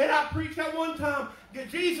 Man, I preached that one time,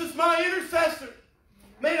 Jesus my intercessor.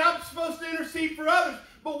 Man, I'm supposed to intercede for others.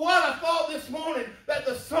 But what I thought this morning, that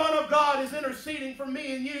the Son of God is interceding for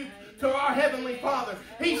me and you to our Heavenly Father.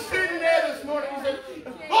 He's sitting there this morning. He said,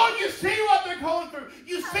 Lord, you see what they're going through.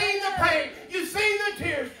 You've seen the pain. You've seen the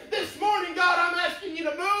tears. This morning, God, I'm asking you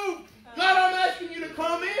to move. God, I'm asking you to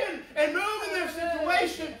come in and move in their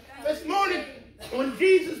situation. This morning, when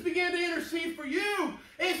Jesus began to intercede for you,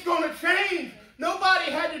 it's going to change.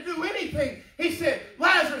 Nobody had to do anything. He said,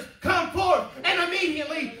 Lazarus, come forth. And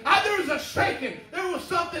immediately, there was a shaking. There was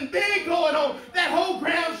something big going on. That whole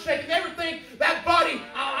ground shaking. Everything, that body,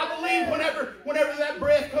 I believe whenever that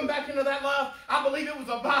breath come back into that life, I believe it was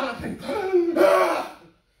a violent thing.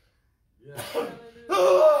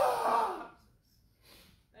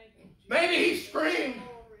 Maybe he screamed.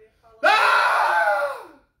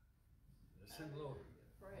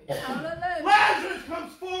 Lazarus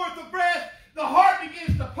comes forth, the breath, the heart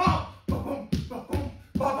begins to pump. Ba-boom, ba-boom,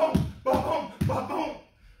 ba-boom, ba-boom, ba-boom.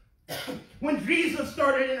 When Jesus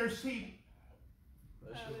started interceding,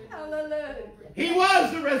 Hallelujah. he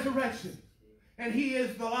was the resurrection, and he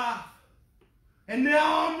is the life. And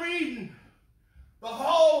now I'm reading the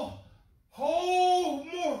whole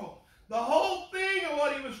moral, the whole thing of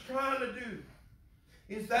what he was trying to do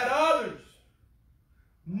is that others,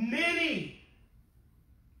 many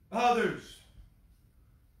others,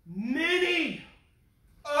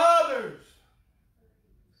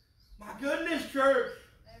 my goodness, church,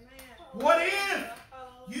 what if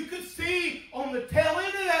you could see on the tail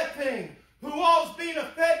end of that thing who all's being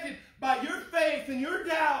affected by your faith and your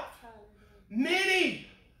doubt? Many,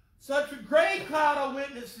 such a great cloud of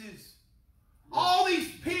witnesses. All these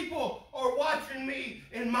people are watching me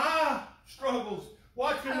in my struggles,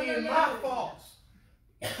 watching me in my faults.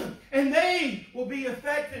 And they will be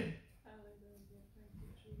affected.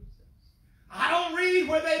 I don't read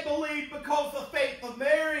where they believe because of the faith of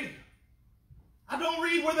Mary. I don't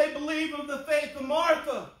read where they believe of the faith of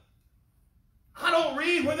Martha. I don't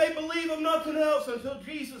read where they believe of nothing else until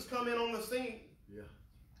Jesus come in on the scene. Yeah.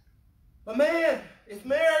 But man, if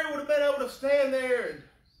Mary would have been able to stand there, and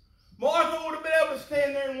Martha would have been able to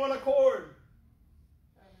stand there in one accord.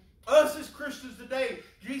 Us as Christians today,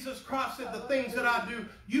 Jesus Christ said, the things that I do,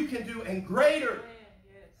 you can do, and greater.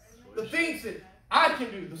 The things that I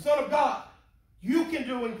can do, the Son of God, you can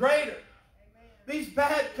do, and greater. These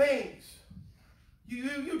bad things,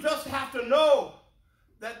 you just have to know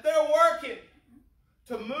that they're working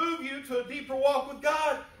to move you to a deeper walk with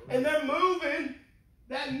God. And they're moving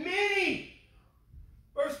that many,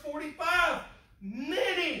 verse 45,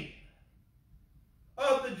 many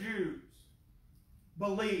of the Jews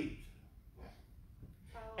believed.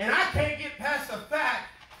 And I can't get past the fact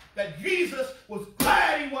that Jesus was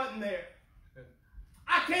glad he wasn't there.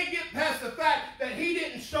 I can't get past the fact that he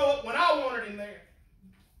didn't show up when I wanted him there.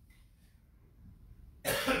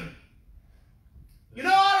 You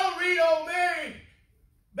know, I don't read old Mary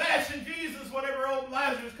bashing Jesus whenever old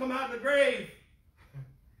Lazarus come out of the grave.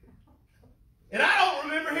 And I don't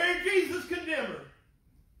remember hearing Jesus condemn her.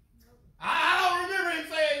 I don't remember him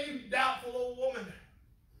saying, you doubtful old woman.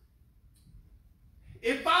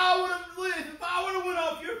 If I would have went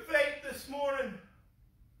off your faith this morning,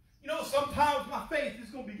 you know, sometimes my faith is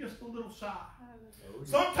going to be just a little shy.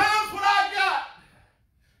 Sometimes what I got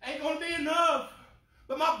ain't going to be enough.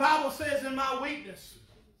 But my Bible says in my weakness,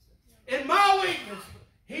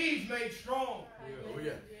 he's made strong. Oh,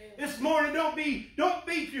 yeah. This morning, don't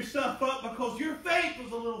beat yourself up because your faith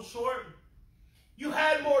was a little short. You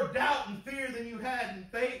had more doubt and fear than you had in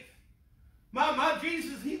faith. My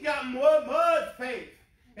Jesus, he's got much faith.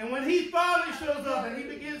 And when he finally shows up and he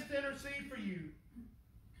begins to intercede for you,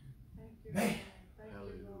 man,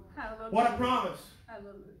 What a promise.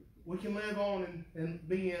 Hallelujah. We can live on and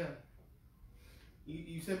be in.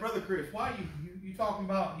 You said, Brother Chris, why you talking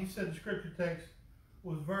about, you said the scripture text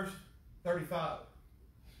was verse 35.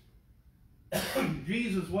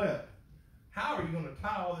 Jesus wept. How are you going to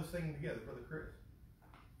tie all this thing together, Brother Chris?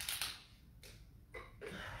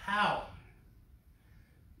 How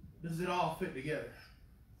does it all fit together?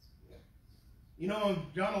 You know, in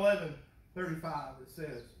John 11:35, it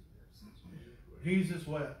says, Jesus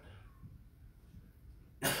wept.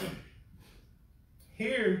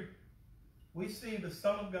 Here, we see the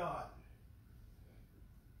Son of God,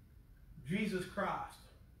 Jesus Christ,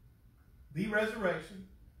 the resurrection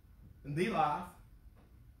and the life,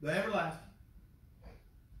 the everlasting.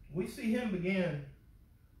 We see him begin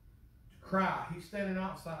to cry. He's standing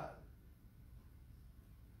outside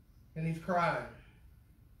and he's crying.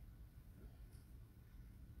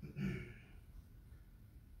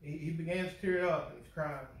 He begins to tear up and he's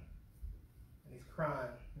crying. And he's crying.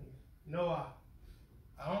 You know,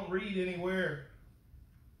 I don't read anywhere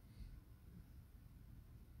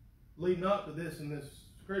leading up to this in this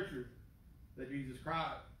scripture that Jesus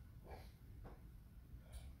cried.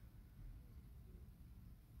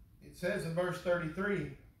 It says in verse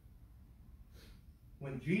 33,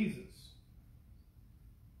 when Jesus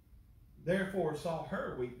therefore saw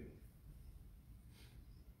her weeping,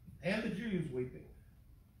 and the Jews weeping,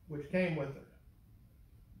 which came with her,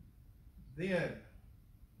 then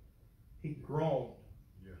he groaned.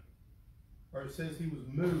 Yeah. Or it says he was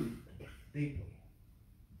moved deeply.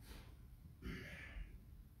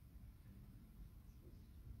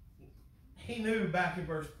 He knew back in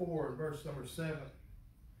verse 4 and verse number 7,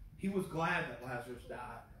 he was glad that Lazarus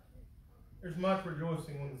died. There's much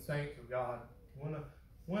rejoicing when the saints of God, when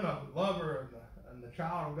a lover and the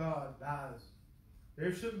child of God dies.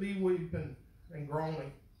 There shouldn't be weeping and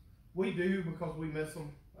groaning. We do because we miss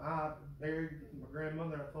them. I buried my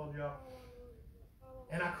grandmother, I told y'all.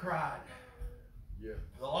 And I cried. Yeah.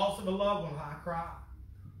 The loss of a loved one, I cried.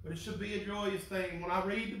 But it should be a joyous thing. When I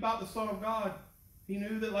read about the Son of God, he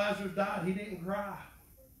knew that Lazarus died. He didn't cry.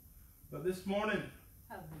 But this morning,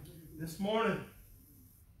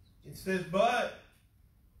 it says, but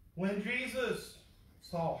when Jesus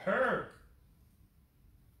saw her,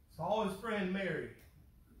 saw his friend Mary,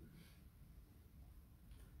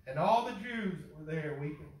 and all the Jews that were there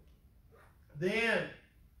weeping, then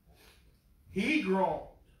he groaned,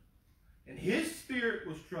 and his spirit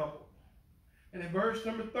was troubled. And in verse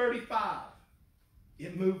number 35,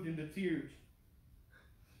 it moved into tears.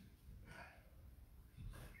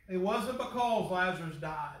 It wasn't because Lazarus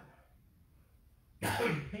died.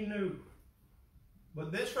 He knew.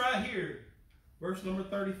 But this right here, verse number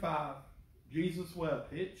 35, Jesus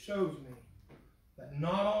wept. It shows me that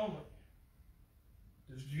not only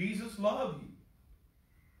does Jesus love you,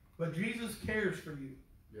 but Jesus cares for you.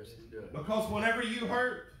 Yes, he does. Because whenever you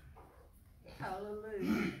hurt,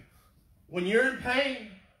 Hallelujah. when you're in pain,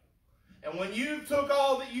 and when you took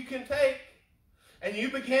all that you can take, and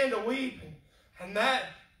you began to weep, and that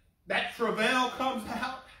travail comes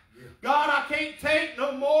out, Yeah. God, I can't take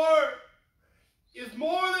no more. It's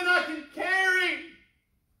more than I can carry.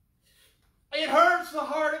 It hurts the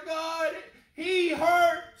heart of God. He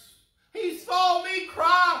hurts. He saw me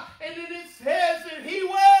cry, and then it says that he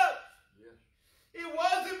wept. Yeah. It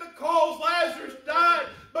wasn't because Lazarus died,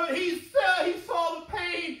 but he saw the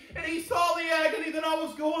pain and he saw the agony that I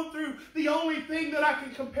was going through. The only thing that I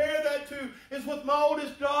can compare that to is with my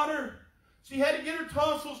oldest daughter. She had to get her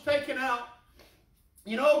tonsils taken out.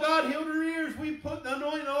 You know, God healed her ears. We put the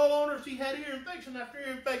anointing oil on her. She had ear infection after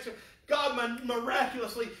ear infection. God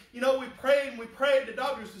miraculously, you know, we prayed. The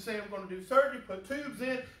doctors to say I'm going to do surgery, put tubes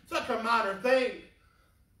in. Such a minor thing.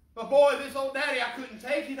 But boy, this old daddy, I couldn't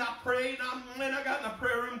take it. I prayed. I got in the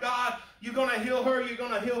prayer room. God, you're going to heal her. You're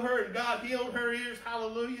going to heal her. And God healed her ears.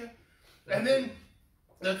 Hallelujah. And then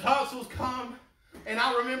the tonsils come. And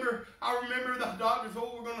I remember the doctors,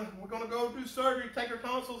 we're gonna go do surgery, take her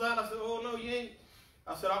tonsils out. I said, oh no, you ain't.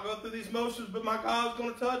 I said, I'll go through these motions, but my God's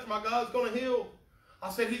gonna touch, my God's gonna heal.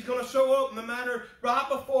 I said, he's gonna show up no matter right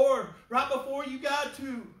before you got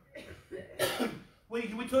to.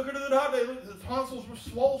 we took her to the doctor. The tonsils were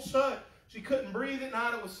swollen shut. She couldn't breathe at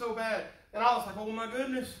night. It was so bad. And I was like, oh my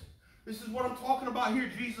goodness, this is what I'm talking about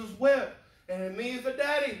here. Jesus wept. And me as a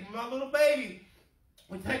daddy, my little baby,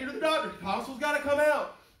 we take her to the doctor. Tonsils got to come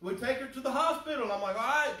out. We take her to the hospital. And I'm like, all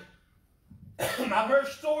right. I've heard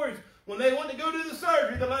stories. When they want to go do the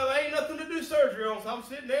surgery, they're like, there ain't nothing to do surgery on. So I'm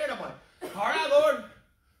sitting there and I'm like, all right, Lord,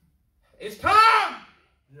 it's time.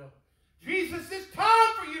 Yeah. Jesus, it's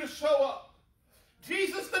time for you to show up.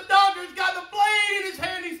 Jesus, the doctor's got the blade in his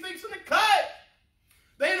hand. He's fixing to cut.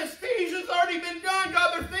 The anesthesia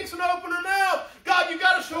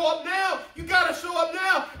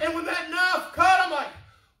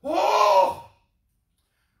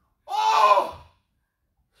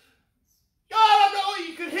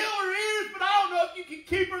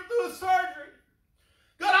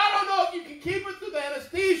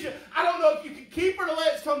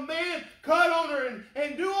cut on her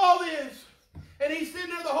and do all this. And he's sitting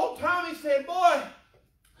there the whole time. He said, boy,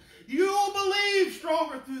 you'll believe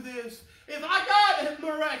stronger through this. If I got a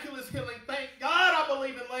miraculous healing, thank God I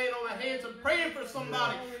believe in laying on the hands and praying for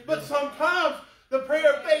somebody. But sometimes the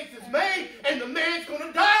prayer of faith is made and the man's going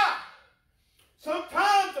to die.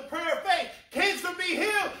 Sometimes the prayer of faith, cancer be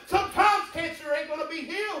healed. Sometimes cancer ain't going to be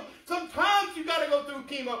healed. Sometimes you got to go through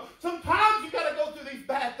chemo. Sometimes you got to go through these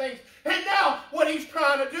bad things. And now what he's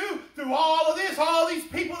trying to do through all of this, all these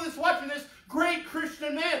people that's watching this great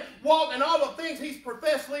Christian man walk and all the things he's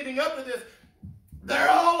professed leading up to this, they're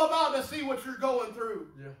all about to see what you're going through.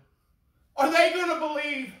 Yeah. Are they going to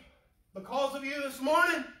believe because of you this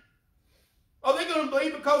morning? Are they going to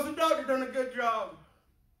believe because the doctor done a good job?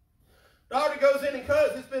 Doctor goes in and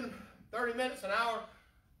cuts. It's been 30 minutes, an hour,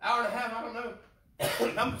 hour and a half, I don't know.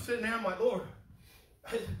 I'm sitting there, I'm like, Lord,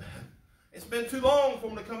 it's been too long for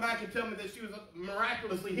him to come back and tell me that she was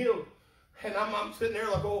miraculously healed. And I'm sitting there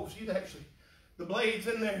like, oh, she's actually, the blade's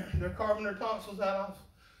in there. They're carving their tonsils out.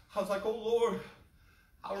 I was like, oh, Lord,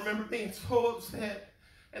 I remember being so upset.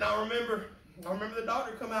 And I remember the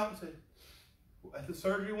doctor come out and said, the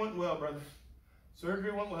surgery went well, brother.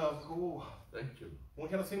 Surgery went well. I was like, oh, Thank you. when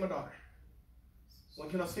can I see my daughter? When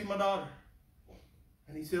can I see my daughter?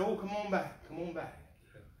 And he said, oh, come on back. Come on back.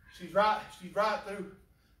 She's right through.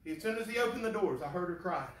 As soon as he opened the doors, I heard her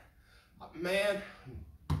crying. Man,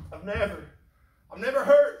 I've never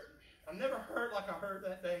hurt like I hurt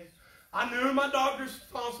that day. I knew my daughter's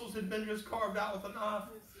tonsils had been just carved out with a knife.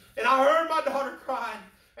 And I heard my daughter crying.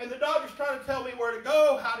 And the doctor's trying to tell me where to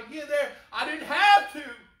go, how to get there. I didn't have to.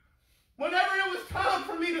 Whenever it was time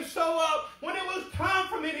for me to show up, when it was time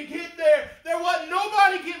for me to get there, there wasn't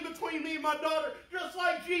nobody getting between me and my daughter. Just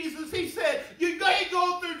like Jesus, he said, you ain't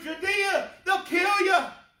going through Judea, they'll kill you.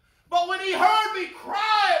 But when he heard me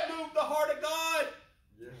cry, it moved the heart of God.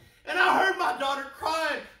 Yeah. And I heard my daughter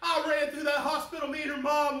crying. I ran through that hospital. Me and her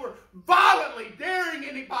mom were violently daring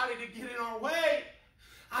anybody to get in our way.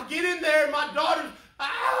 I get in there and my daughter's,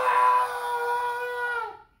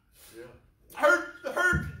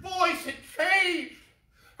 her voice had changed.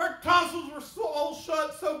 Her tonsils were so all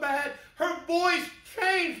shut so bad. Her voice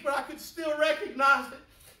changed, but I could still recognize it.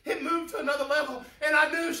 It moved to another level, and I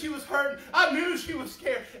knew she was hurting. I knew she was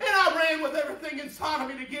scared, and I ran with everything inside of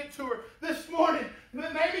me to get to her this morning.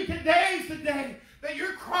 But maybe today's the day that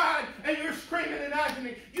you're crying and you're screaming in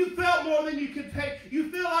agony. You felt more than you could take.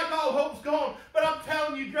 You feel like all hope's gone. But I'm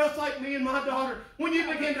telling you, just like me and my daughter, when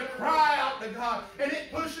you begin to cry out to God, and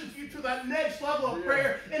it pushes you to that next level of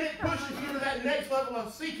prayer, and it pushes you to that next level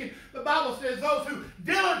of seeking, the Bible says those who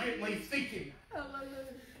diligently seek Him.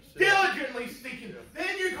 Diligently seeking.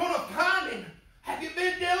 Then you're going to find Him. Have you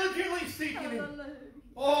been diligently seeking Him?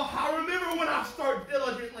 Oh, I remember when I started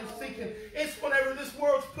diligently seeking. It's whenever this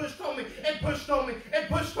world's pushed on me and pushed on me and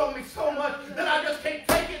pushed on me so much that I just can't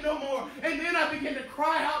take it no more. And then I began to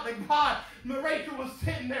cry out to God. Rachel was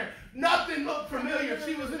sitting there. Nothing looked familiar.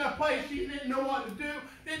 She was in a place she didn't know what to do,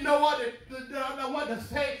 didn't know what to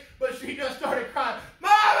say, but she just started crying,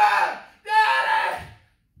 Mama! Daddy!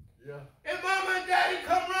 Yeah. And Mama and Daddy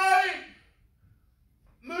come running.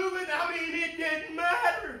 Moving, I mean, it didn't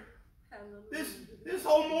matter. This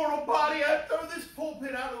whole mortal body, I throw this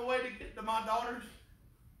pulpit out of the way to get to my daughters.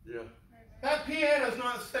 Yeah. That piano's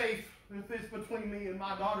not safe if it's between me and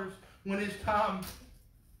my daughters when it's time.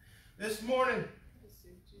 This morning.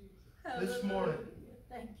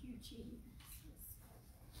 Thank you, Jesus.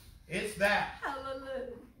 It's that.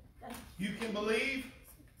 Hallelujah. You can believe,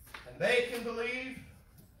 and they can believe.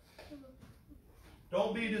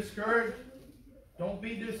 Don't be discouraged. Don't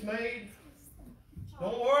be dismayed.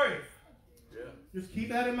 Don't worry. Yeah. Just keep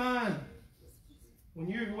that in mind. When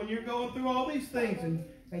you're going through all these things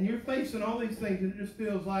and you're facing all these things, it just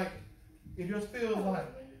feels like you've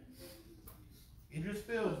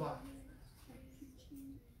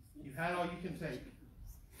had all you can take.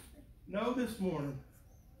 Know this morning,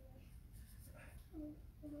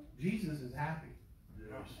 Jesus is happy.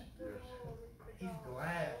 Yes. Yes. He's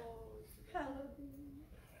glad.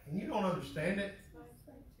 And you don't understand it.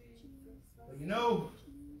 But you know,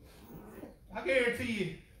 I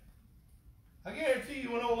guarantee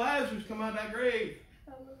you when old Lazarus come out of that grave,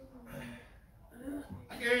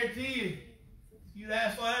 I guarantee you, you'd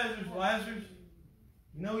ask Lazarus,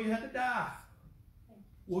 you know you had to die.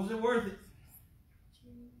 Was it worth it?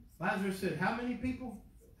 Lazarus said, how many people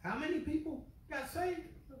got saved?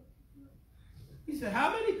 He said,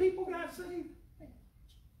 how many people got saved?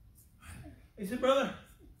 He said, brother,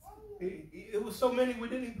 it was so many we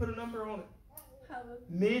didn't even put a number on it.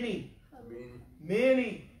 Many.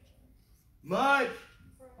 Much.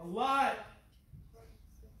 A lot.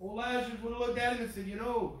 Old Lazarus would have looked at him and said, you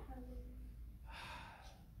know,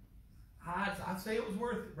 I'd say it was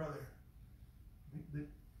worth it, brother.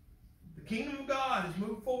 The kingdom of God has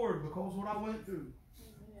moved forward because of what I went through.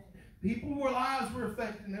 People whose lives were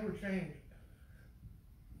affected and they were changed.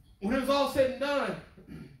 When it was all said and done,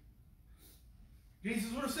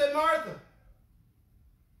 Jesus would have said, Martha,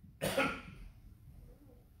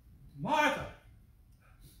 Martha,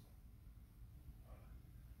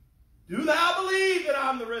 do thou believe that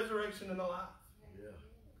I'm the resurrection and the life? Yeah.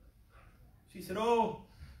 She said, oh,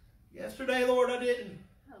 yesterday, Lord, I didn't.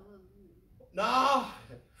 No,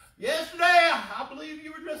 yesterday I believe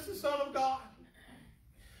you were just the Son of God.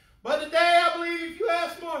 But today I believe if you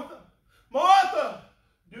ask Martha, Martha,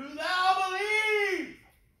 do thou believe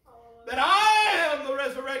that I am the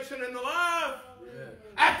resurrection and the life? Yeah.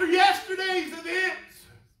 After yesterday's events,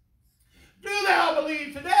 do thou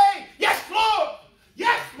believe today? Yes, Lord.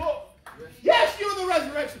 Yes, Lord. Yes, you're the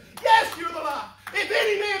resurrection. Yes, you're the life. If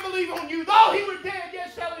any man believe on you, though he were dead,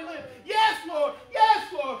 yet shall he live. Yes, Lord.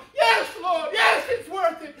 Yes, Lord. Yes, Lord. Yes, it's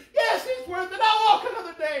worth it. Yes, it's worth it. I'll walk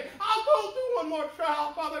another day. I'll go through one more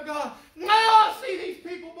trial, Father God. Now I see these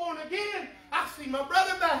people born again. I see my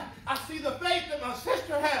brother back. I see the faith that my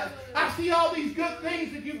sister has. I see all these good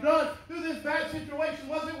things that you've done through this bad situation.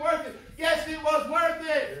 Was it worth it? Yes, it was worth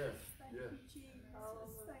it.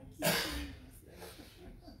 Yes.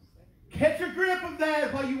 Catch your grip of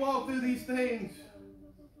that while you walk through these things.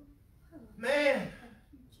 Man,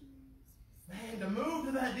 to move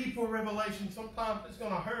to that deeper revelation, sometimes it's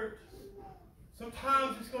going to hurt.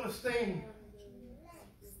 Sometimes it's going to sting.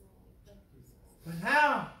 But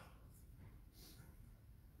now,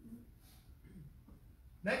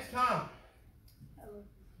 next time,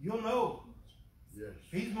 you'll know Yes.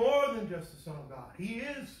 He's more than just the Son of God. He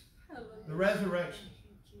is the resurrection.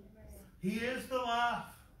 He is the life.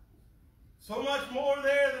 So much more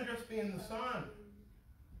there than just being the Son.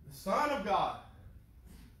 The Son of God.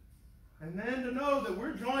 And then to know that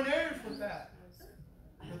we're joint heirs with that.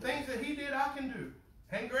 The things that He did, I can do.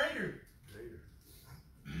 And greater.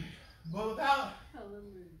 But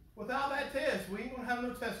without that test, we ain't going to have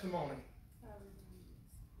no testimony.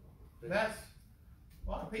 That's,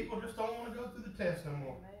 a lot of people just don't want to go through the test no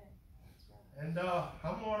more. And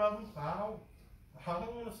I'm one of them. I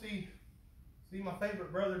don't want to see my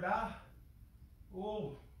favorite brother die.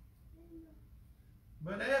 Oh.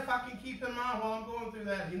 But if I can keep in mind while I'm going through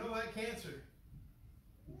that, you know, that cancer,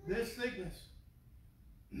 this sickness,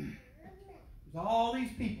 there's all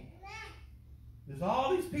these people. There's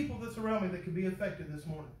all these people that's around me that could be affected this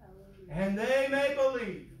morning. And they may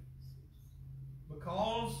believe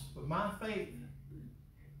because of my faith.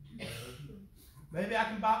 Maybe I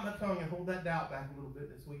can bite my tongue and hold that doubt back a little bit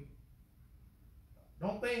this week.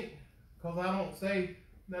 Don't think, because I don't say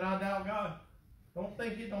that I doubt God, don't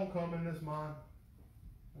think it don't come in this mind.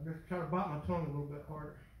 I just try to bite my tongue a little bit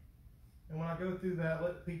harder. And when I go through that,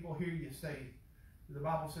 let people hear you say, the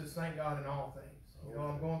Bible says, thank God in all things. You know,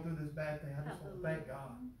 I'm going through this bad thing. I just want to thank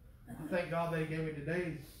God. I thank God that He gave me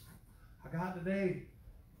today. I got today.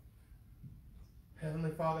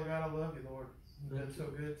 Heavenly Father, God, I love you, Lord. You've been so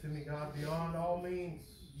good to me, God, beyond all means.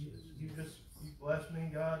 You blessed me,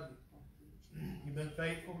 God. You've been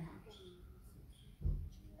faithful.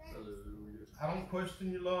 I don't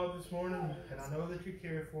question your love this morning, and I know that you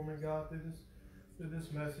care for me, God, through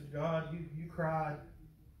this message. God, you cried.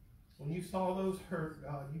 When you saw those hurt,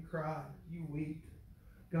 God, you cried. You wept.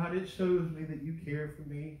 God, it shows me that you care for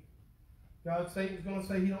me. God, Satan's going to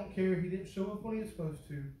say he don't care. He didn't show up when he was supposed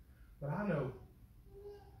to. But I know.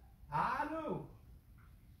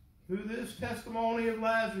 Through this testimony of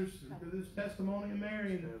Lazarus, and through this testimony of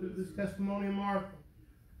Mary, and through this testimony of Martha,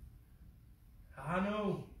 I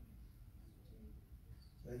know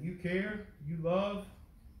that you care, you love,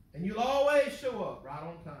 and you'll always show up right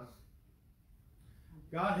on time.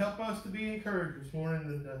 God, help us to be encouraged this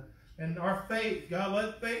morning, and our faith. God,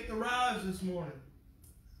 let faith arise this morning.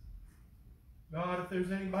 God, if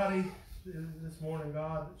there's anybody this morning,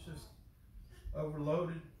 God, that's just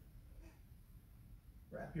overloaded,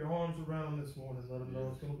 wrap your arms around them this morning. Let them know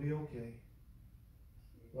it's going to be okay.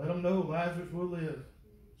 Let them know Lazarus will live.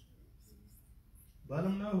 Let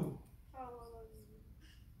them know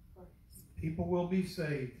people will be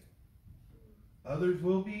saved. Others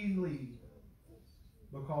will be believed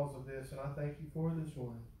because of this. And I thank you for this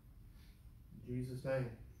morning. In Jesus' name,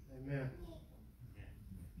 amen.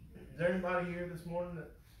 Is there anybody here this morning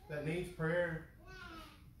that needs prayer?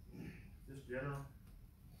 Just general.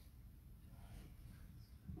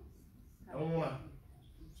 I don't want to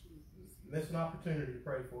miss an opportunity to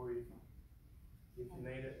pray for you if you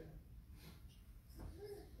need it.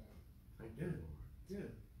 Good.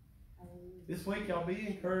 Good. This week y'all be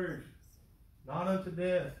encouraged, not unto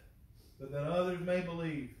death, but that others may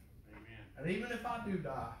believe. Amen. And even if I do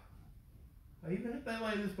die, even if they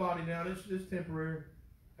lay this body down, it's just temporary.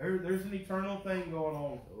 There's an eternal thing going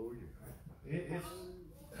on. Oh, yeah. It's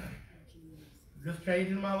just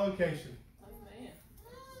changing my location. Amen.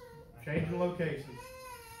 Changing locations.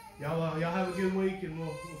 Y'all have a good week, and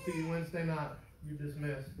we'll see you Wednesday night. You're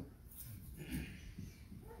dismissed.